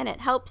America, and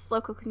it helps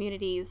local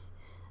communities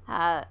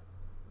kind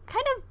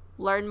of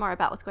learn more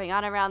about what's going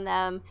on around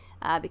them,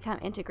 become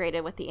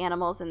integrated with the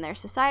animals in their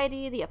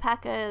society, the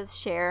alpacas,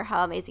 share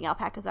how amazing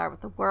alpacas are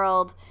with the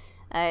world.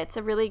 It's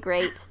a really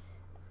great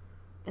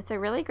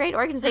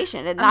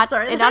organization. And I'm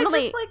sorry that I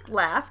just like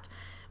laughed,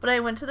 but I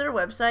went to their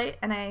website,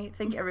 and I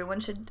think everyone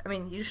should, I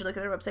mean, you should look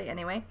at their website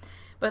anyway,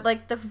 but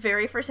like the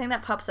very first thing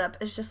that pops up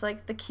is just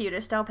like the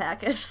cutest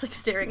alpaca just like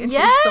staring into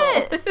your soul.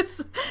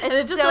 And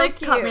it just so like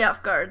caught me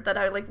off guard that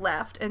I like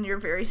laughed in your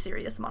very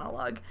serious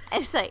monologue.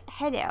 It's like,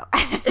 hello.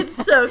 It's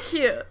so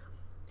cute.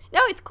 No,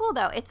 it's cool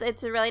though.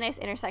 It's a really nice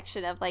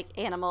intersection of like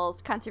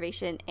animals,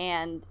 conservation,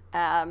 and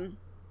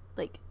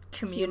like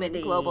community,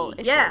 human global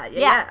issues.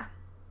 Yeah.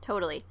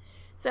 Totally.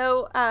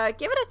 So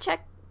give it a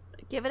check.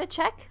 Give it a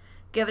check.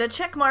 Give it a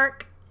check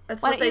mark.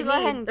 That's what they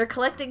need. They're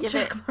collecting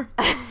check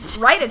marks.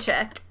 Write a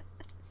check.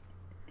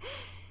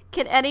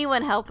 Can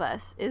anyone help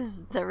us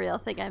is the real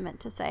thing I meant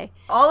to say.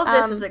 All of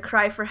this is a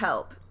cry for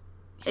help.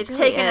 It's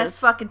really taken us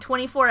fucking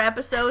 24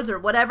 episodes or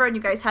whatever, and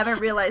you guys haven't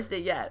realized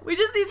it yet. We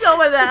just need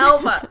someone to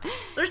help us.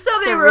 There's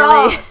something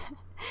wrong.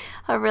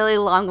 A really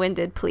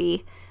long-winded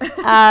plea.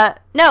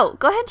 No,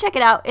 go ahead and check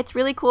it out. It's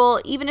really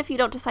cool. Even if you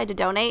don't decide to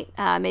donate,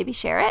 maybe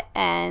share it,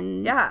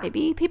 and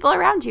maybe people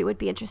around you would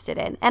be interested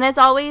in. And as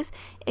always,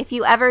 if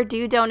you ever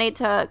do donate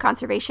to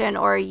conservation,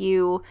 or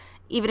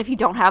even if you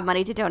don't have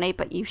money to donate,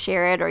 but you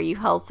share it or you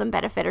held some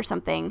benefit or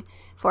something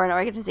for an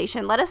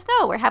organization, let us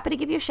know. We're happy to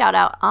give you a shout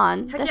out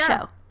on the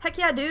show. Heck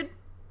yeah, dude.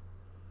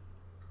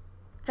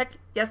 Heck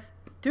yes,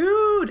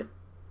 dude.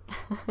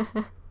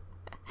 Dude,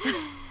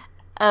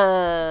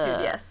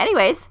 yes.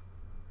 Anyways,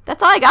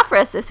 that's all I got for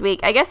us this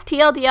week. I guess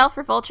TLDL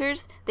for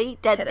vultures, they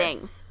eat dead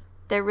things.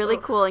 They're really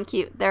cool and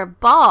cute. They're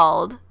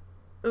bald.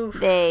 Oof.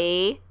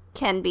 They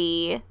can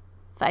be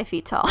 5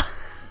 feet tall.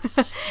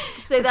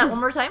 Say that one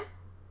more time.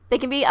 They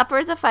can be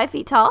upwards of 5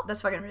 feet tall.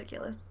 That's fucking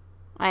ridiculous.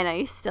 I know,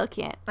 you still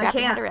can't wrap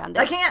your head around it.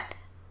 I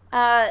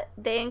can't.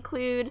 They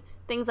include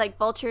things like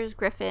vultures,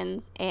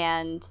 griffins,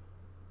 and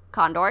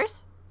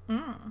condors.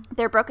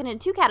 They're broken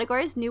into 2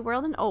 categories, New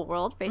World and Old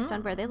World, based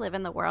on where they live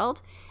in the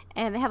world.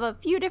 And they have a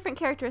few different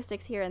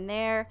characteristics here and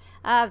there.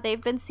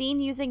 They've been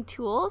seen using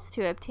tools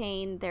to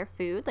obtain their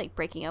food, like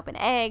breaking open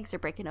eggs or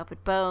breaking open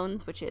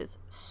bones, which is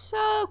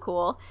so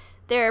cool.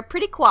 They're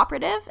pretty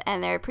cooperative,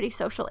 and they're pretty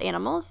social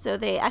animals, so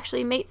they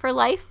actually mate for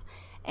life.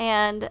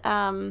 And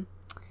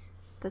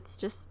it's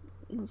just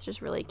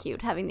really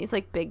cute, having these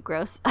like big,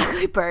 gross,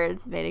 ugly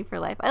birds mating for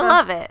life. I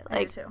love it.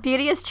 Like,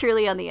 beauty is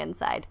truly on the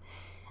inside.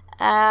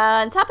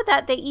 On top of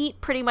that, they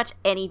eat pretty much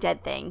any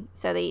dead thing.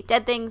 So they eat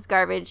dead things,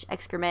 garbage,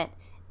 excrement,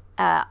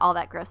 all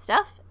that gross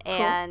stuff. Cool.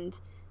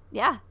 And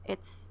yeah,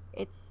 it's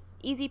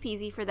easy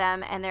peasy for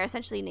them, and they're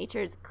essentially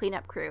nature's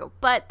cleanup crew.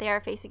 But they are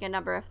facing a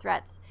number of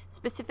threats,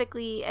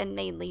 specifically and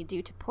mainly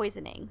due to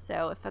poisoning.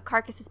 So if a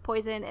carcass is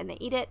poisoned and they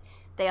eat it,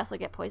 they also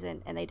get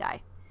poisoned and they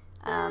die.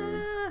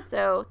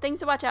 So things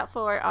to watch out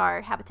for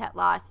are habitat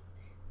loss,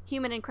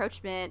 human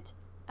encroachment,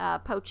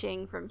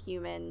 poaching from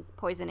humans,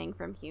 poisoning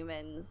from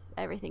humans,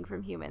 everything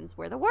from humans.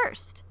 We're the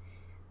worst.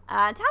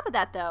 On top of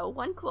that, though,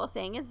 one cool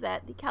thing is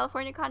that the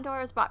California condor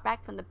was brought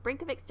back from the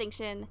brink of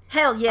extinction.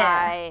 Hell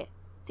yeah! By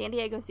San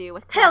Diego Zoo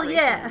with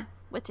collaboration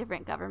with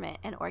different government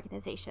and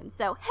organizations.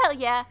 So hell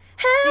yeah!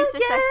 Zoo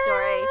success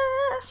story.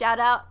 Shout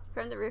out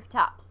from the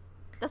rooftops.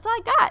 That's all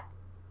I got.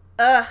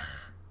 Ugh,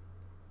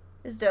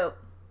 it's dope.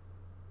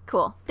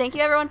 Cool. Thank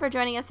you, everyone, for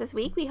joining us this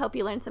week. We hope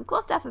you learned some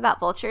cool stuff about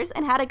vultures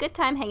and had a good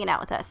time hanging out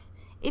with us.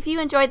 If you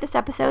enjoyed this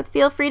episode,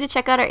 feel free to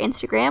check out our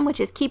Instagram, which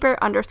is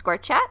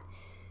keeper_chat.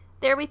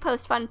 There we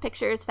post fun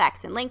pictures,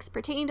 facts, and links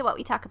pertaining to what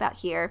we talk about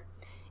here.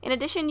 In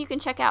addition, you can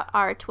check out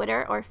our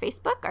Twitter or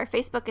Facebook. Our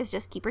Facebook is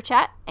just Keeper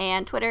Chat,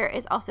 and Twitter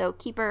is also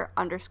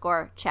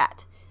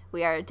Keeper_chat.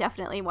 We are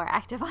definitely more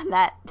active on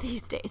that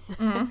these days.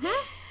 Mm-hmm.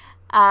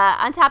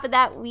 On top of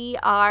that, we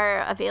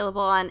are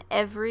available on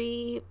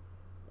every,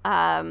 what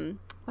am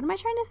I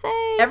trying to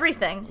say?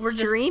 Everything. We're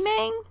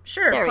streaming?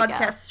 Sure, there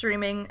podcast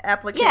streaming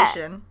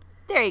application. Yeah,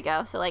 there you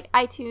go. So like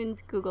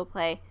iTunes, Google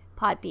Play,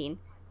 Podbean,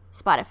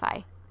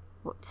 Spotify,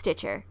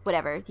 Stitcher,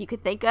 whatever you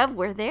could think of,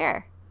 we're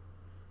there.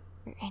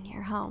 We're in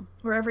your home.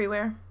 We're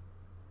everywhere.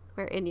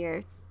 We're in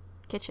your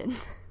kitchen.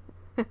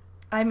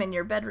 I'm in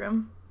your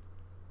bedroom.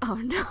 Oh,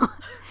 no.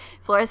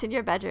 Flora's in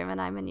your bedroom and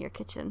I'm in your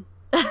kitchen.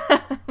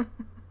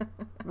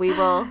 We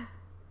will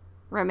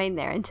remain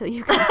there until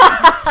you come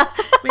find us.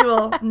 We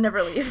will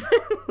never leave.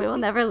 We will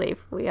never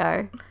leave. We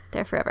are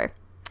there forever.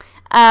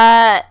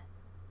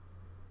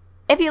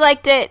 If you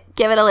liked it,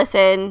 give it a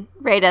listen.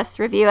 Rate us,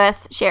 review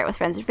us, share it with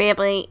friends and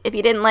family. If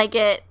you didn't like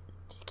it,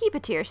 just keep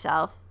it to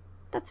yourself.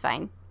 That's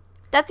fine.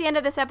 That's the end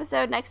of this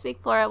episode. Next week,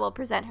 Flora will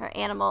present her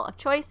animal of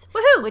choice,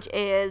 Woohoo! which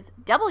is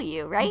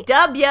W, right?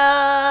 W.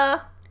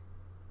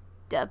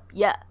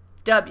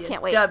 W.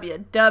 Can't wait.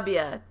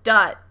 www.w.com.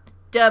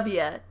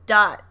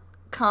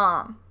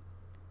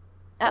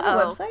 Is that a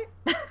website?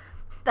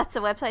 That's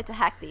the website to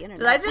hack the internet.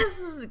 Did I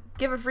just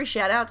give a free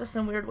shout out to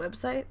some weird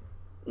website?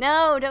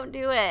 No, don't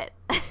do it.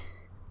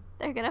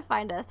 They're going to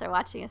find us. They're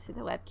watching us through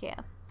the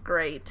webcam.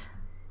 Great.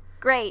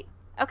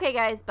 Okay,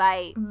 guys.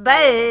 Bye.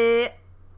 Bye.